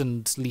favourite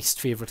and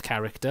least favourite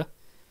character.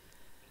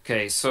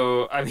 Okay,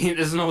 so, I mean,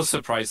 there's no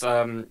surprise.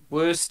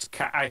 Worst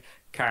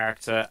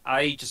character,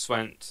 I just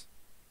went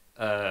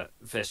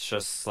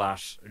Vicious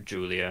 /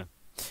 Julia.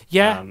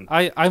 Yeah,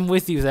 I'm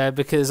with you there,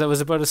 because I was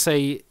about to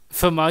say,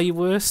 for my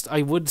worst,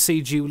 I would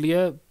say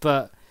Julia,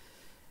 but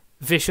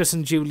Vicious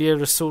and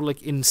Julia are so,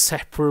 like,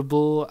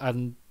 inseparable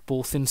and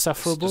both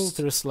insufferable.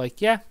 They're just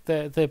like, yeah,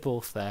 they're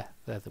both there.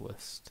 They're the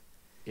worst.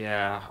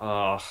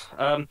 Yeah.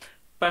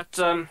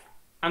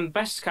 And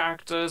best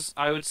characters,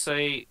 I would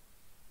say,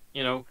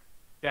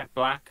 Jet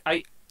Black.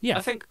 I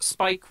think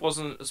Spike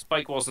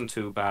wasn't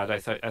too bad. I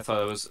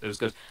thought it was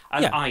good.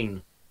 And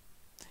Ein.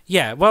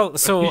 Yeah. Well,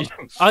 so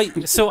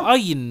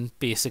Ein,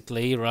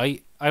 basically,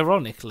 right?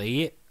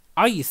 Ironically,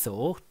 I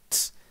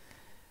thought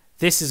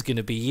this is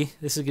gonna be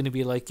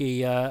like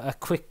a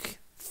quick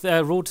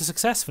road to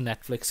success for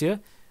Netflix here.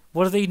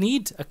 What do they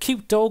need? A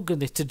cute dog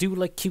and to do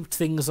like cute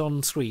things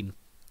on screen.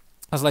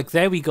 I was like,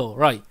 there we go,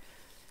 right.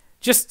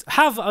 Just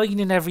have Ein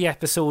in every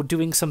episode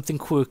doing something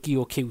quirky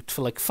or cute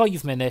for like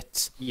 5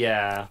 minutes.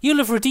 Yeah. You'll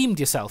have redeemed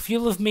yourself.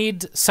 You'll have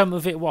made some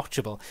of it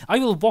watchable. I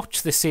will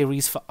watch this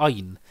series for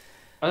Ein.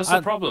 That's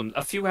the problem.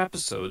 A few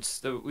episodes,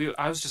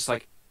 I was just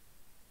like,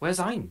 where's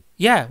Ein?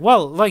 Yeah,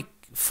 well, like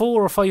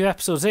 4 or 5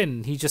 episodes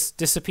in, he just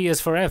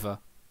disappears forever.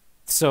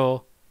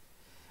 So...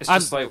 It's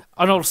just like...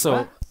 And also,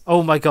 what?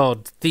 Oh my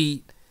god,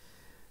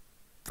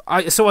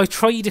 I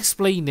tried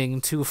explaining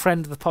to a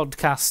friend of the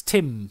podcast,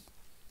 Tim,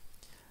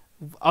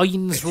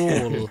 Ein's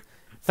role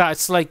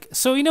That's like,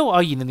 so you know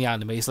Ian in the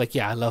anime is like,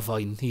 yeah, I love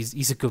Ian.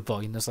 He's a good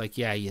boy. And it's like,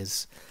 yeah, he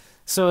is.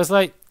 So it's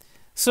like,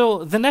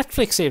 so the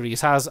Netflix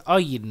series has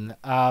Ian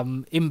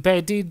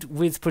embedded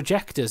with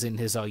projectors in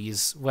his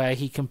eyes where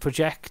he can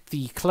project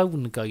the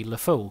clone guy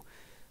LeFou.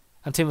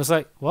 And Tim was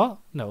like, what?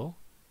 No.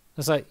 I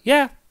was like,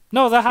 yeah,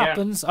 no, that Yeah.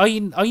 happens.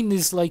 Ian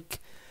is like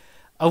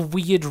a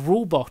weird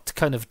robot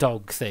kind of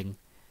dog thing.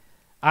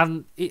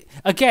 And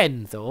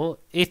again, though,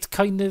 it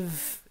kind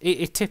of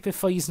it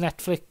typifies the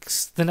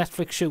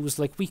Netflix show's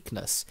like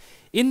weakness.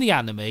 In the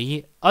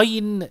anime,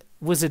 Ian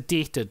was a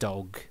data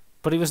dog,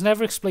 but it was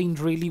never explained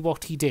really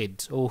what he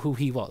did or who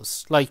he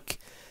was. Like,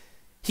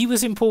 he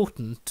was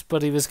important,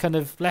 but he was kind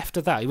of left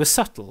at that. He was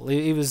subtle.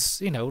 It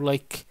was,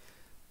 like,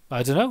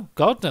 I don't know.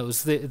 God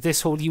knows.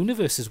 This whole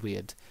universe is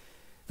weird.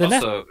 The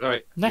Also,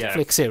 right,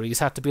 Netflix series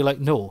had to be like,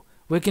 no,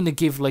 we're going to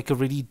give like a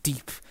really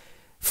deep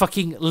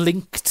fucking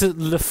link to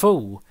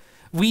LeFou.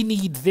 We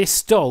need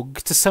this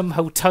dog to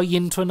somehow tie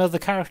into another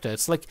character.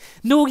 It's like,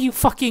 no, you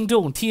fucking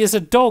don't. He is a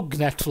dog,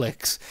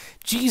 Netflix.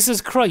 Jesus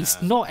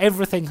Christ, not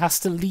everything has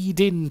to lead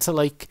into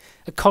like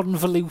a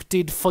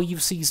convoluted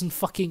 5-season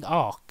fucking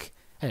arc.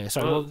 Anyway,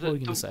 sorry, Well, what were you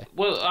going to say?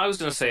 Well, I was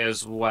going to say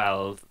as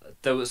well,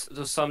 there was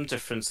some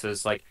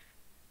differences. Like,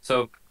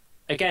 so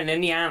again,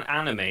 in the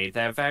anime,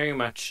 they're very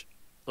much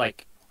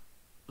like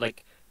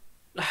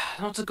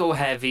not to go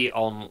heavy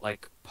on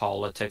like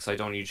politics. I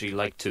don't usually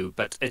like to,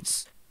 but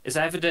it's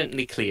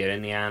evidently clear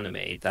in the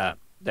anime that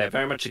they're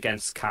very much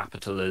against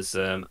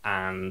capitalism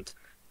and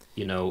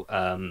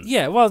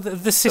Yeah, well,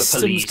 the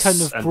system's police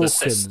kind of and the broken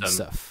system. and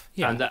stuff.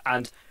 Yeah.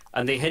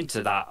 And they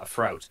hinted that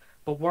throughout.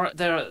 But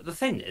the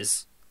thing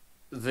is,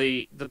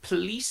 the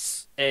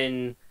police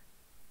in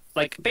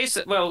like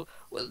basic. Well,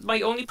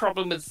 my only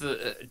problem with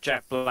the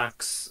Jet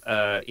Black's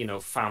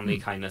family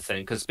kind of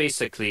thing, because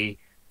basically,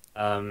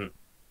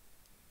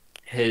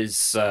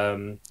 his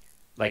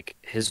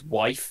his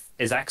wife,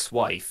 his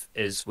ex-wife,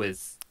 is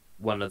with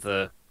one of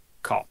the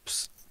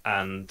cops,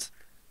 and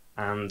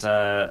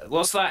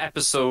what's that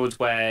episode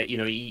where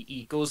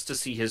he goes to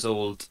see his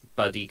old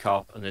buddy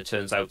cop, and it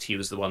turns out he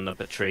was the one that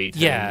betrayed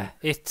him. Yeah,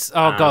 it's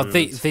god, and,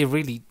 they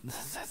really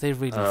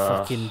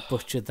fucking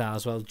butchered that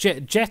as well.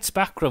 Jet's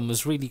background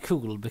was really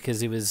cool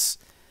because it was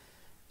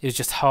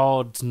just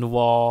hard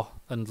noir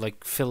and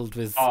like filled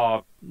with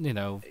yeah.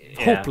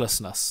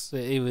 hopelessness.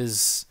 It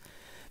was,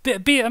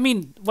 I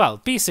mean, well,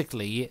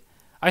 basically,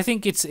 I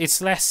think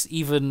it's less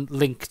even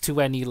linked to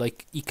any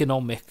like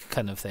economic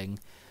kind of thing.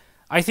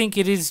 I think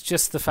it is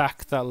just the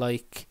fact that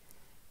like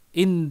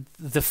in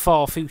the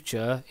far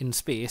future in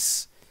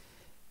space,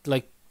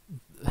 like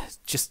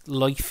just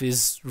life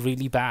is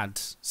really bad.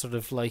 Sort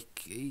of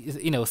like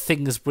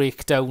things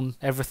break down,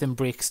 everything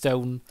breaks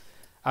down,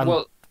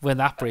 and when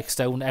that breaks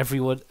down,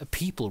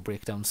 people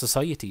break down.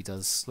 Society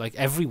does. Like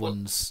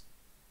everyone's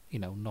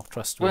not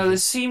trustworthy. Well, it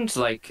seemed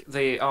like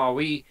the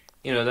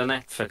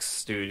Netflix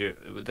studio,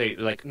 they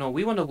like, no,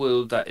 we want a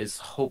world that is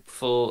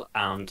hopeful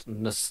and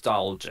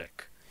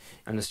nostalgic.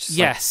 And it's just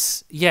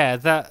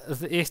and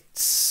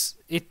that's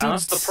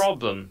the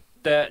problem.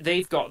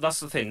 They've got,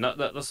 that's the thing.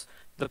 That's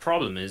the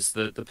problem is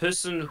the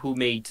person who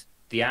made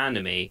the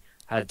anime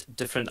had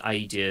different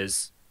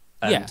ideas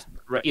and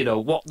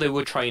what they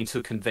were trying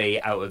to convey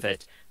out of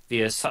it.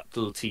 The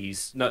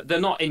subtleties. No, they're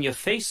not in your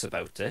face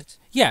about it.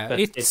 Yeah, but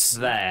it's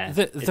there.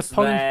 The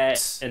point there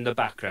in the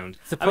background.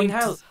 I mean,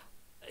 hell,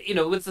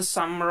 with the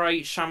Samurai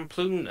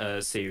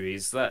Champloo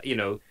series, that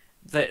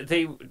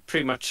they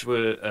pretty much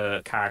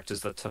were characters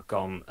that took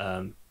on,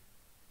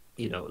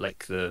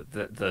 like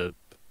the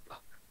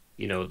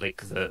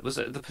was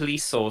it the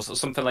police or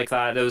something like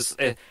that? It was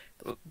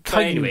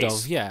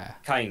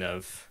kind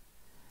of.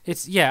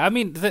 It's I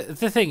mean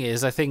the thing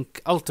is, I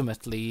think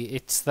ultimately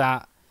it's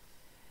that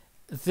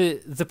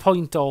the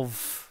point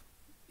of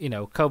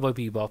Cowboy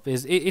Bebop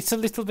is it's a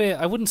little bit,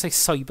 I wouldn't say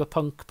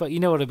cyberpunk, but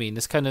you know what I mean.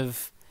 It's kind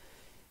of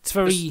it's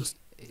very. It's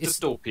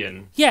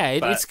dystopian. Yeah,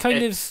 it's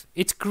kind of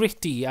it's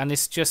gritty and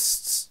it's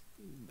just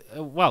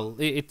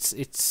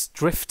it's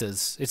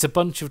drifters. It's a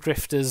bunch of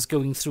drifters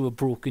going through a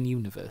broken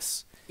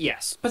universe.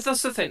 Yes, but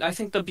that's the thing. I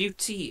think the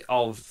beauty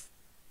of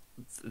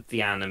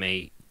the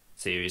anime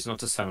series, not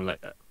to sound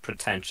like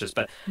pretentious,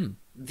 but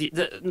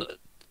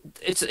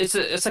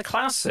it's a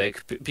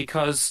classic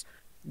because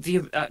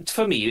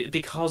for me,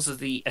 because of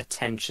the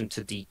attention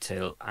to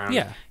detail,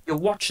 and you're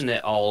watching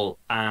it all,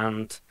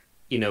 and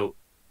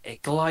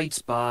it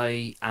glides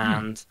by,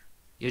 and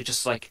you're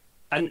just like,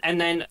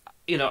 and then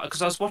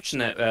because I was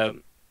watching it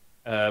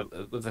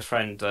with a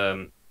friend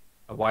a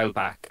while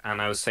back,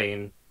 and I was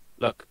saying,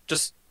 look,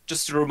 just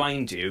to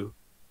remind you,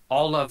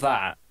 all of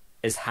that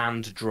is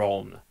hand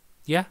drawn.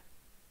 Yeah.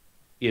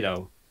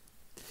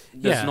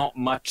 There's not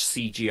much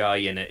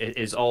CGI in it. It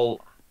is all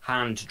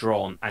hand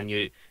drawn,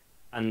 and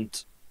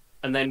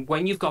then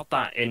when you've got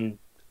that in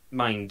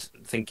mind,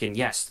 thinking,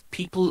 yes,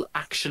 people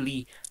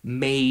actually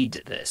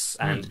made this,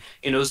 and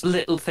those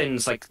little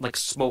things like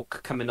smoke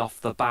coming off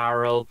the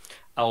barrel,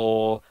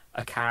 or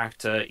a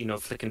character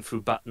flicking through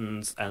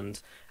buttons,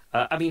 and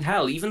I mean,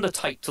 hell, even the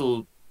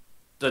title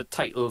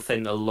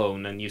thing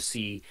alone, and you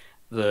see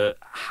the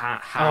Oh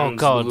hands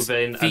God,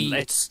 moving, and the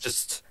it's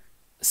just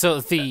so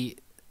the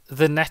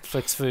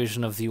Netflix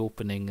version of the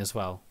opening as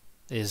well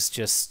is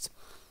just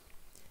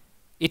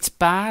it's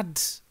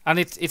bad, and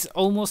it's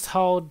almost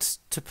hard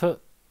to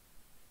put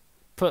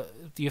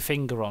your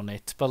finger on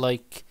it, but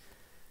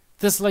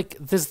there's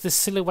this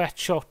silhouette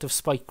shot of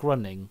Spike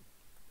running,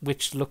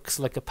 which looks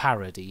like a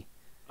parody.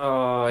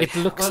 oh It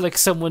looks well like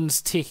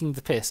someone's taking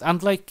the piss,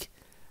 and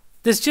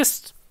there's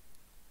just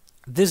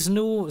there's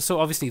no so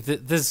obviously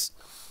there's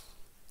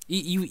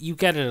you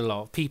get it a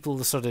lot.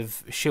 People sort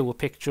of show a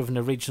picture of an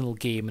original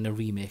game and a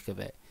remake of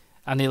it,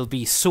 and it'll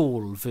be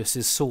soul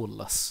versus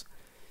soulless.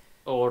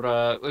 or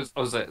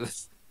was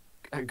it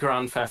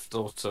Grand Theft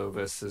Auto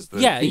versus the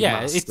Yeah,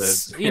 yeah,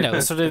 it's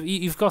remastered? sort of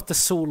you've got the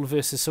soul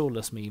versus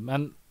soulless meme,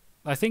 and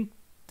I think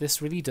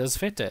this really does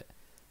fit it.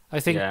 I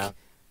think Yeah.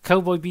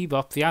 Cowboy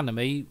Bebop the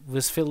anime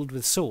was filled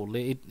with soul.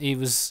 It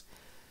was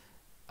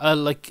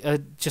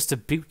just a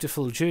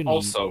beautiful journey.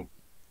 Also,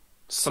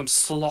 some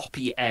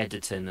sloppy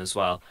editing as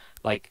well.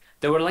 Like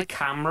there were like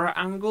camera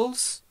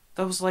angles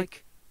that was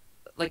like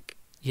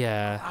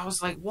Yeah, I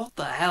was like, what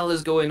the hell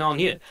is going on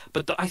here?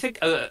 But I think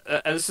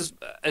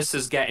this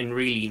is getting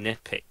really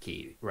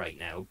nitpicky right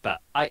now. But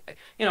I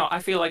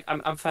feel like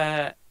I'm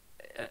fair.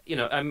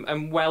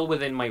 I'm well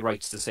within my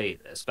rights to say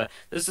this. But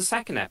there's the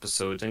second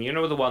episode, and you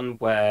know the one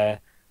where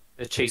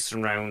they're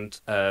chasing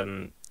around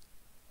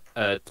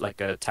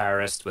like a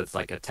terrorist with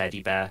like a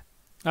teddy bear.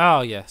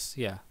 oh yes,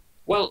 yeah.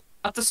 Well,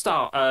 at the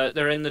start,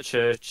 they're in the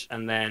church,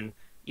 and then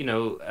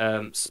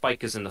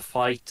Spike is in the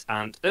fight,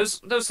 and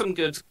there's some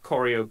good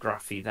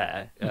choreography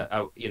there,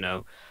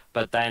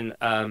 But then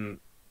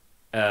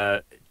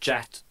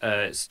Jet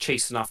is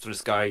chasing after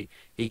this guy.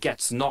 He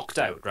gets knocked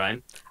out,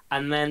 right?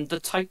 And then the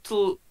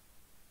title,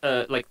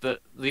 like the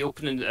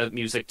opening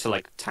music to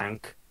like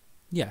Tank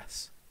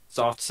Yes.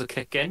 starts to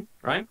kick in,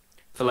 right?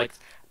 For like,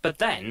 but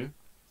then.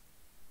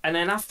 And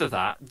then after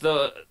that,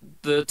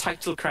 the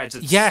title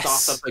credits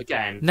Yes. start up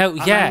again. No,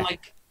 And yeah. I'm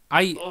like,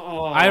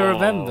 I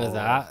remember oh.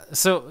 that.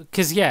 So,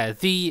 because yeah,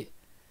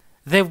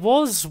 there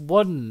was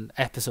one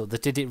episode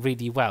that did it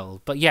really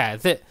well, but yeah,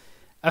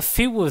 a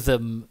few of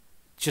them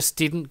just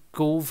didn't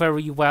go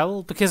very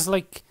well because,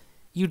 like,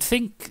 you'd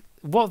think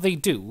what they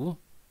do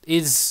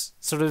is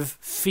sort of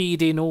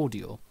feed in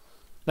audio.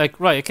 Like,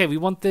 right, okay, we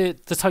want the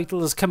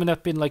title is coming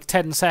up in like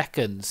 10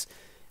 seconds.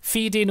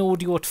 Feed in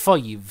audio at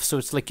 5, so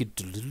it's like you,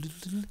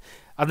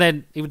 and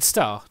then it would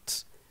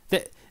start.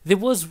 There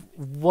was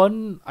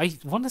one, I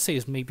want to say it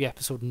was maybe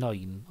episode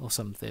 9 or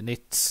something.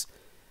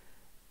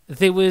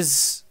 There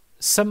was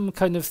some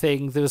kind of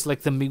thing. There was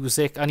like the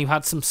music, and you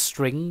had some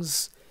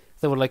strings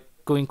that were like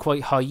going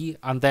quite high,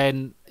 and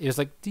then it was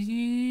like,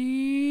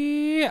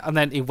 and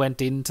then it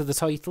went into the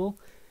title,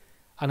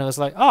 and I was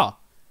like, oh,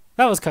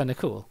 that was kind of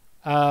cool.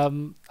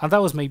 And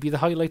that was maybe the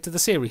highlight of the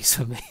series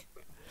for me.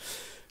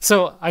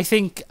 So I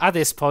think at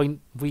this point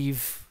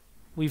we've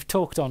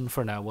talked on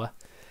for an hour.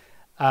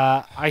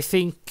 I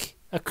think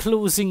a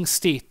closing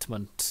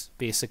statement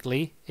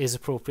basically is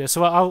appropriate.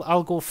 So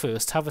I'll go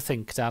first. Have a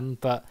think, Dan.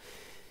 But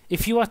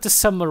if you had to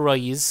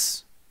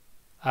summarise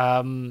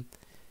the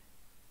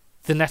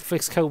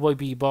Netflix Cowboy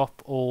Bebop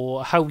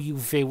or how you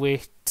view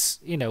it,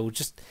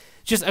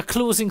 just a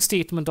closing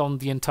statement on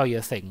the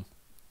entire thing.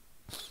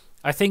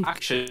 I think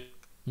Actually,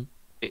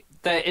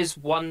 there is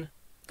one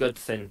good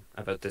thing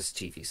about this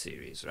TV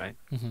series, right?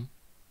 Mm-hmm.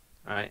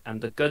 Right, and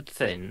the good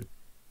thing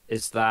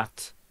is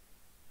that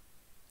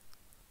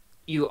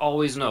you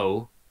always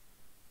know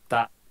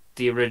that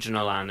the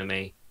original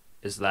anime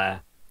is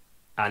there,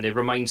 and it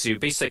reminds you.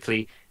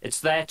 Basically,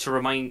 it's there to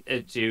remind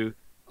you.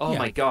 Oh Yeah.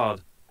 my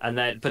god! And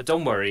then, but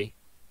don't worry,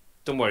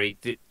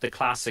 the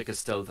classic is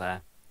still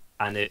there,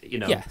 and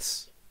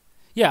Yes.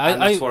 Yeah,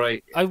 and that's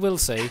what I will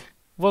say,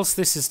 whilst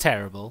this is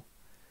terrible,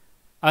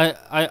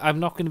 I'm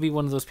not going to be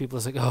one of those people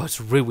that's like, oh,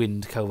 it's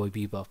ruined Cowboy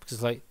Bebop. Because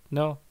it's like,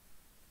 no,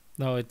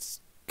 it's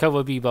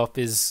Cowboy Bebop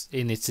is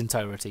in its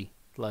entirety.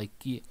 Like,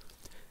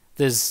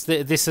 this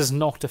has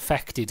not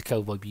affected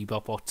Cowboy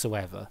Bebop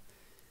whatsoever.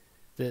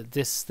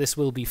 This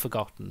will be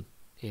forgotten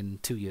in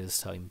 2 years'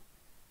 time.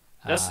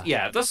 That's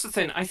the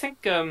thing. I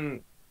think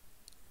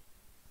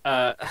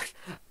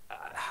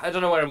I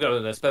don't know where I'm going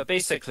with this, but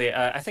basically,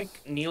 I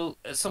think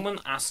someone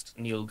asked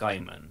Neil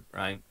Gaiman,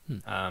 right?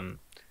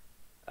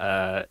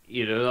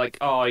 Like,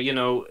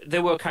 oh, they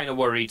were kind of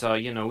worried.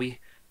 We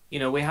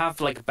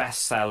have like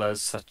bestsellers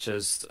such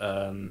as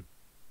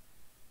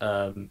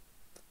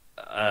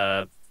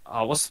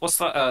what's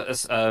that?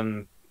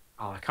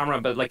 I can't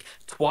remember. Like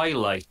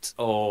Twilight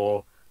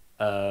or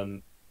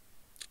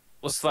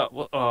what's that?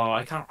 Oh,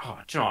 I can't. Oh,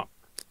 do you know what?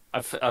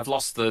 I've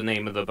lost the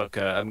name of the book.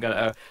 I'm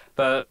gonna.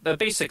 But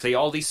basically,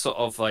 all these sort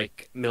of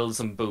like Mills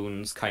and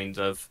Boons kind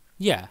of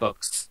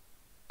books,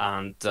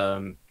 and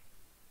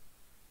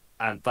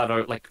that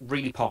are like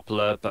really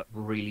popular but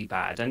really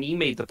bad. And he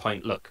made the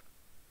point: look,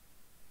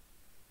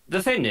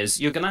 the thing is,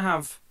 you're gonna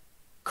have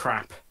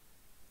crap.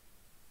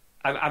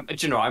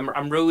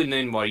 I'm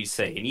ruining what he's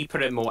saying. He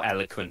put it more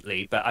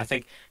eloquently, but I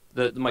think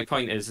my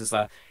point is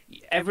that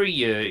every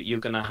year you're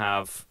gonna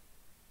have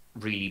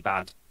really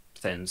bad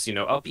things.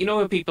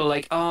 Where people are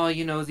like, oh,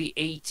 the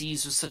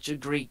 80s was such a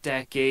great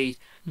decade,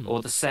 Hmm.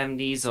 or the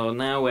 70s, or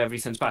now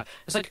everything's bad.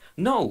 It's like,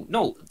 no,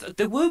 no,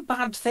 there were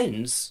bad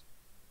things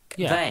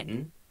Yeah,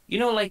 then.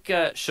 Like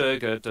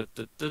Sugar,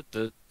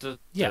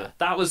 yeah,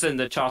 that was in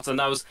the chart, and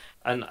that was,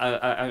 and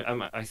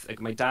I think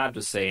my dad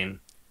was saying,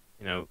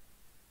 you know,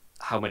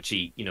 how much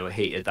he,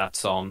 hated that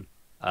song.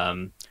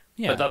 Um,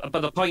 but yeah,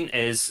 the point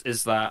is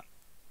that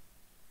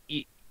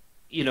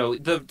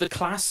the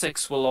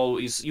classics will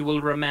always, you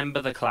will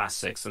remember the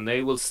classics and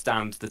they will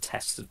stand the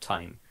test of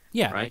time,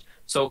 yeah, right?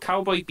 So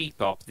Cowboy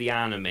Bebop, the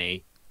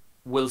anime,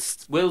 will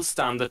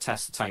stand the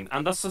test of time,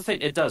 and that's the thing.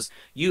 It does.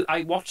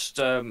 I watched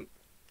a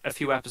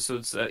few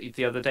episodes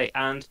the other day,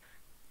 and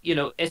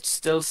it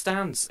still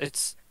stands.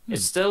 It's hmm.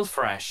 still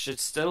fresh.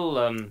 It's still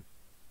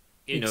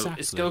it's still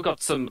Exactly.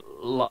 got some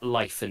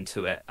life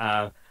into it.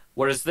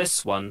 Whereas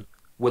this one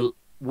will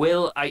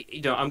I'm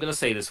going to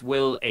say this,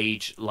 will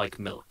age like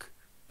milk,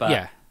 but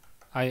Yeah,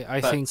 I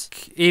but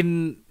think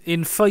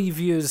in 5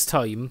 years'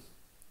 time,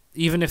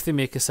 even if they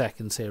make a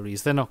second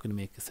series, they're not going to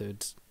make a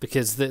third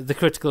because the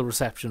critical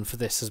reception for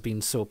this has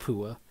been so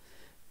poor.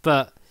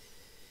 But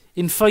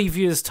in 5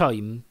 years'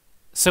 time,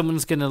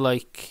 someone's going to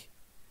like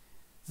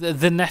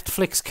the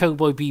Netflix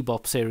Cowboy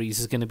Bebop series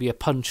is going to be a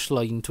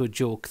punchline to a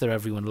joke that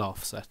everyone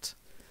laughs at.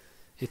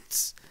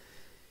 It's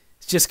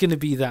it's just going to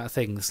be that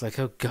thing. It's like,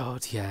 oh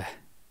god, yeah.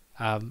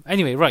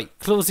 Anyway, right,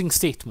 closing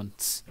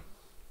statements.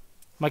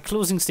 My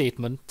closing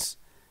statement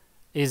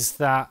is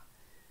that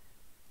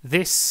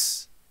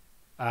this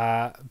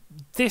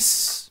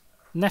this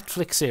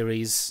Netflix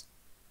series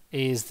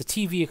is the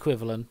TV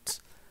equivalent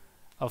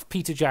of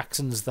Peter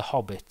Jackson's The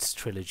Hobbit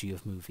trilogy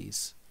of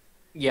movies.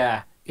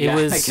 yeah, It yeah, I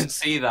was can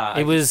see that. it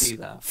I can was see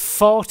that.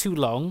 far too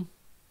long.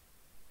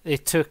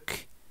 It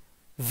took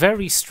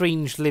very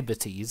strange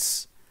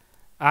liberties,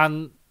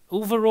 and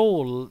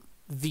overall,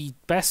 the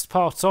best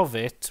parts of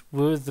it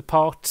were the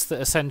parts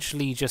that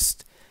essentially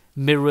just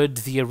mirrored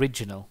the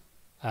original.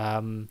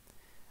 Um,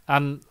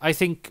 and I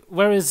think,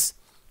 whereas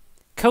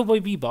Cowboy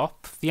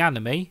Bebop, the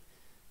anime,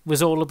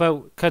 was all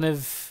about kind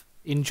of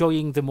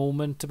enjoying the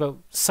moment, about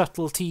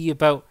subtlety,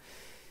 about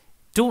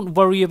don't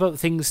worry about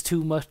things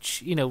too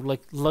much.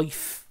 Like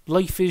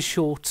life is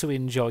short, so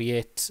enjoy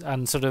it,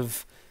 and sort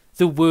of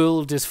the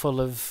world is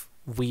full of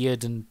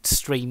weird and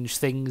strange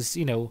things.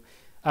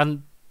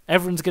 And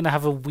everyone's gonna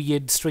have a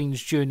weird,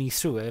 strange journey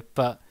through it,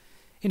 but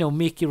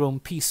make your own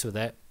peace with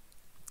it.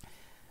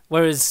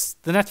 Whereas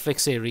the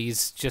Netflix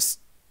series just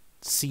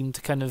seemed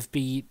to kind of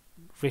be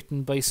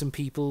written by some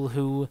people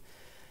who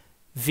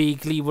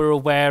vaguely were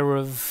aware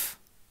of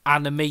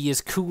anime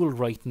is cool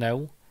right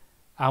now,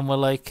 and were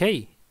like,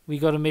 hey, we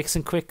got to make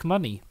some quick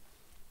money.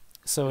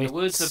 So In the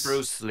words of it's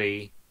Bruce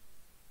Lee,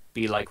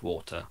 be like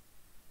water.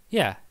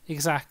 yeah,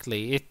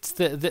 exactly. It's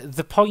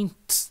the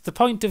point. The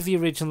point of the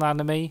original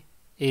anime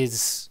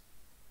is,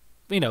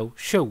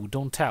 show,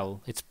 don't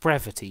tell. It's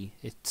brevity.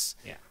 It's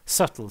Yeah.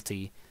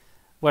 subtlety.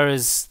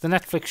 Whereas the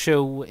Netflix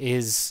show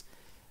is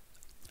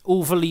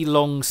overly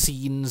long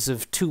scenes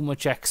of too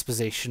much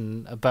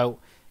exposition about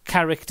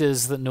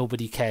characters that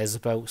nobody cares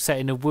about, set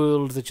in a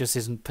world that just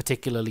isn't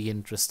particularly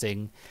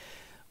interesting,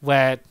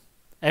 where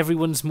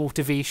everyone's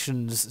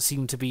motivations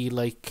seem to be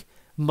like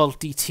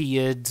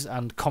multi-tiered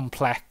and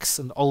complex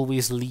and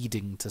always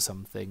leading to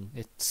something.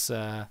 It's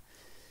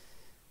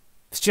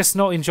just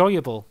not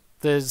enjoyable.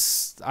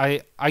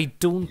 I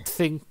don't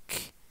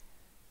think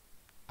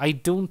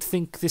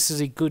this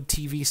is a good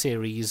TV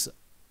series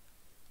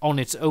on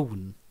its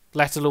own,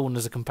 let alone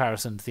as a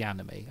comparison to the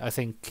anime. I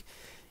think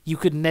you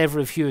could never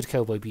have heard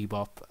Cowboy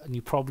Bebop, and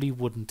you probably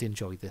wouldn't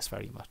enjoy this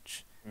very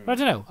much. But I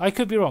don't know. I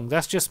could be wrong.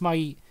 That's just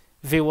my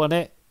view on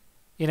it.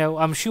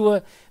 I'm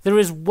sure there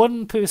is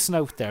one person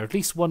out there, at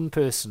least one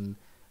person,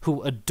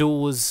 who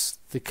adores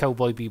the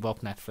Cowboy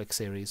Bebop Netflix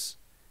series.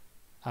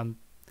 And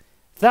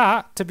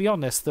that, to be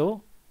honest,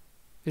 though,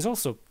 is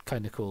also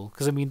kind of cool.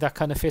 Because, that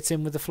kind of fits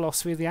in with the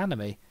philosophy of the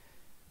anime.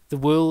 The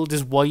world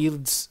is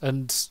wild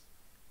and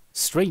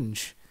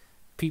strange.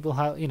 People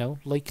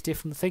like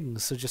different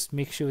things. So just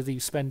make sure that you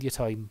spend your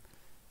time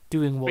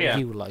doing what Yeah.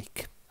 you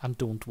like and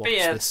don't watch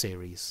Yeah. this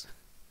series.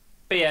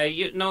 But yeah,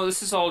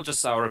 this is all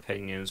just our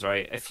opinions,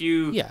 right? If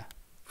you, Yeah.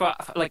 for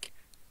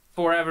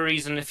whatever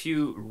reason, if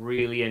you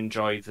really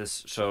enjoyed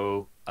this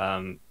show,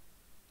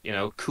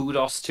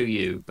 kudos to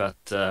you.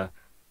 But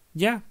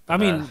Yeah,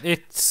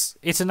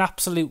 it's an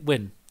absolute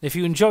win. If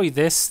you enjoy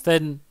this,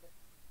 then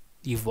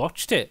you've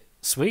watched it.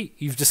 Sweet,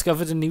 you've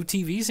discovered a new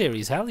TV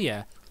series. Hell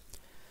yeah!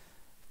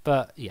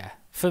 But yeah,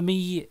 for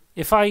me,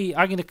 I'm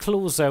going to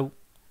close out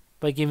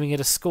by giving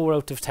it a score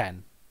out of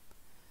 10.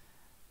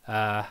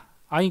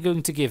 I'm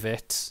going to give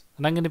it,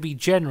 and I'm going to be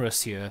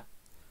generous here.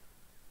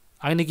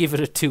 I'm going to give it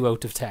a 2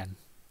 out of 10.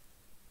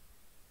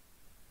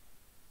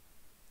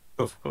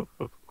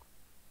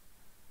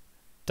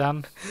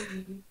 Dan?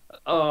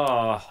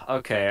 oh,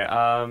 okay.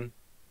 I'm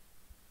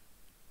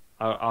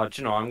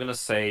gonna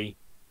say,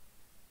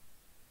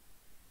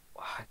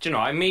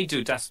 I may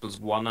do decibels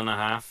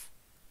 1.5.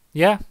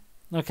 Yeah?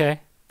 Okay.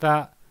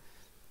 There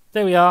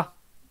we are.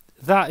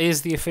 that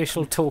is the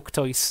official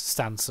TalkToise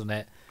stance on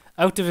it.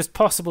 Out of his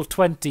possible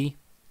 20,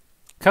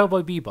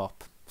 Cowboy Bebop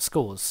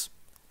scores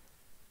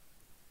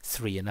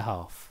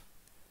 3.5.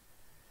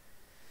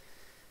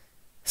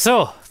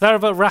 So, that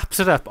about wraps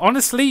it up.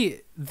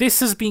 Honestly, this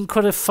has been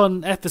quite a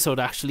fun episode,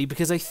 actually,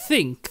 because I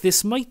think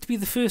this might be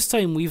the first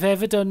time we've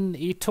ever done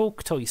a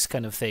TalkToise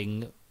kind of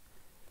thing,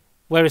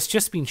 where it's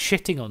just been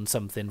shitting on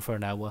something for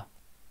an hour.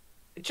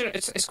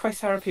 It's quite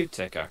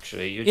therapeutic,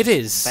 actually. It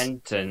is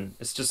venting.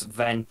 It's just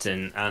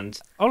venting, and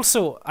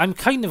also I'm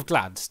kind of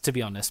glad, to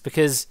be honest,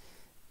 because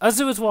as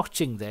I was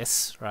watching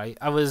this, right,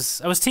 I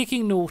was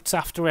taking notes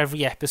after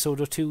every episode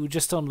or two,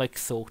 just on like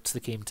thoughts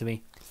that came to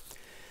me,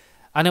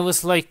 and it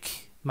was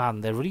like,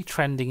 man, they're really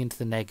trending into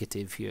the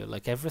negative here.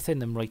 Like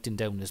everything I'm writing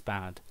down is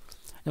bad.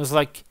 And it was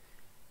like,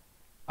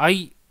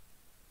 I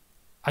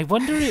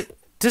wonder,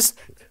 does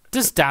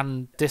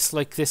Dan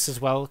dislike this as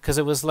well? Because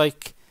it was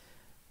like,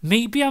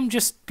 maybe I'm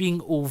just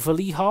being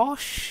overly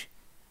harsh,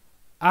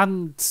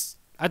 and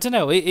I don't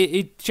know.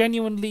 It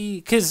genuinely,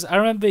 because I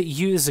remember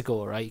years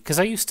ago, right? Because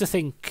I used to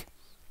think,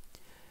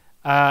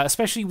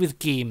 especially with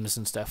games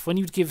and stuff, when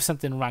you'd give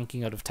something a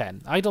ranking out of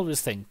 10, I'd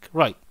always think,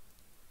 right,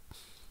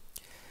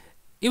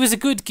 it was a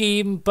good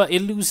game, but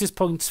it loses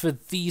points for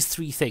these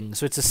 3 things,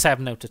 so it's a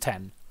 7 out of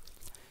 10.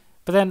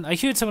 But then I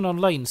heard someone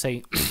online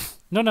say,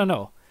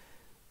 no,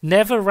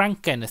 never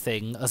rank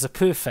anything as a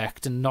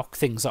perfect and knock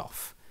things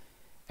off.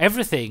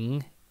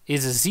 Everything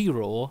is a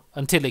 0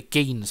 until it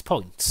gains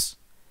points.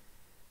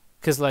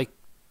 Because, like,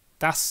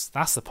 that's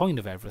the point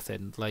of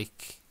everything.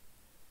 Like,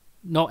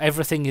 not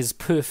everything is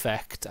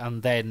perfect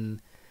and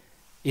then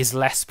is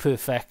less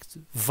perfect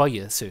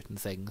via certain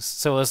things.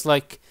 So I was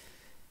like,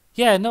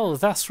 yeah, no,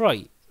 that's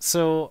right.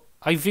 So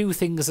I view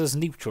things as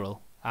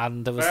neutral.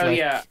 And I was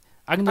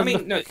I'm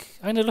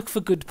gonna look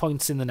for good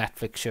points in the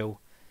Netflix show.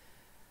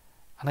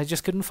 And I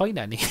just couldn't find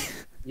any.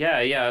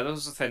 Yeah, that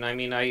was the thing. I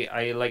mean,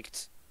 I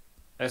liked,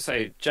 I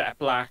say, Jet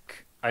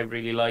Black, I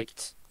really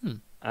liked.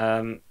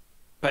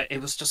 But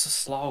it was just a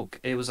slog.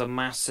 It was a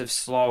massive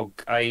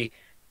slog. I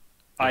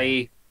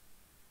think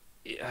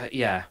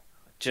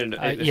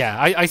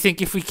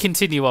if we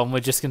continue on, we're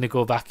just going to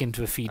go back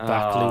into a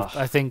feedback loop.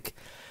 I think,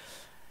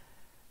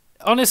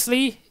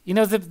 honestly, you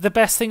know, the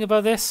best thing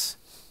about this,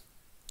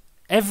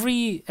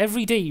 every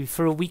day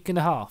for a week and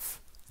a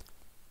half,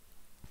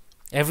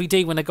 every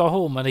day when I got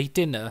home and ate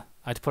dinner,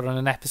 I'd put on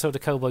an episode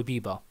of Cowboy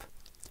Bebop.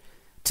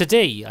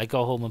 Today, I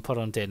got home and put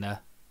on dinner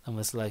and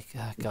was like,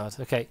 oh God,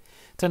 okay,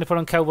 time to put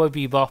on Cowboy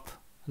Bebop.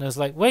 And I was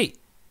like, wait,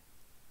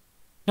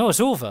 no, it's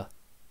over.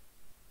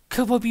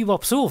 Cowboy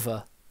Bebop's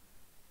over.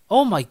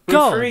 Oh my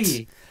God.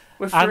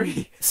 We're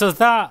free. So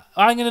that,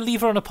 I'm going to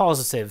leave her on a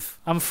positive.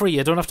 I'm free.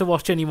 I don't have to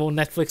watch any more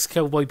Netflix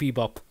Cowboy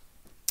Bebop.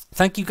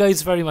 Thank you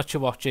guys very much for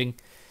watching.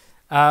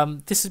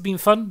 This has been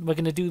fun. We're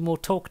going to do more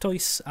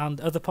TalkToise and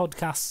other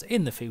podcasts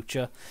in the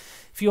future.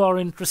 If you are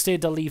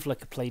interested, I'll leave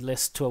like a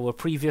playlist to our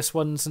previous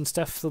ones and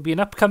stuff. There'll be an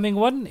upcoming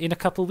one in a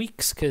couple of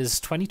weeks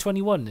because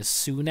 2021 is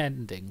soon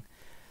ending.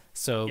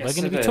 So we're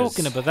going to be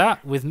talking about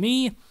that with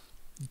me,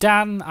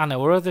 Dan, and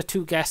our other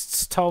 2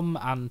 guests, Tom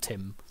and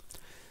Tim.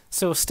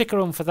 So stick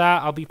around for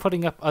that. I'll be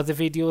putting up other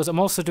videos. I'm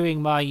also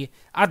doing my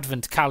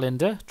Advent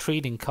Calendar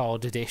trading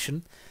card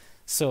edition.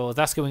 So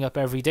that's going up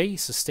every day,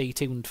 so stay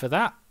tuned for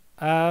that.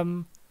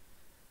 And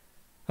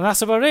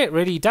that's about it,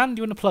 really. Dan,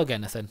 do you want to plug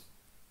anything?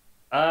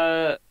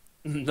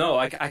 No,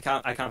 I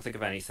can't think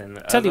of anything.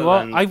 Tell you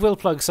what, I will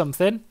plug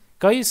something.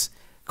 Guys,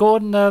 go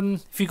on,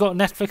 if you've got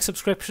Netflix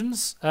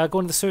subscriptions, go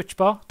in the search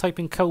bar, type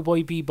in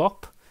Cowboy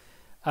Bebop.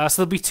 So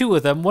there'll be 2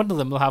 of them. One of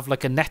them will have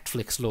like a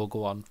Netflix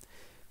logo on.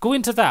 Go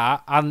into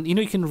that, and you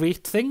know you can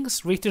rate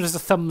things. Rate it as a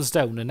thumbs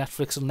down, and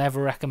Netflix will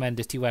never recommend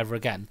it to you ever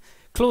again.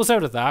 Close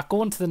out of that,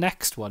 go on to the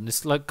next one.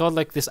 It's like got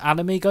like this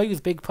anime guy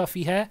with big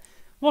puffy hair.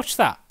 Watch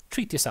that.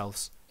 Treat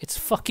yourselves. It's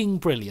fucking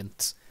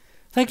brilliant.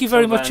 Thank you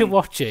very much for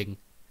watching.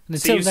 And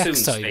until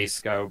next time.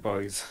 Space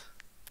Cowboys.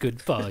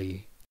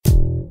 Goodbye.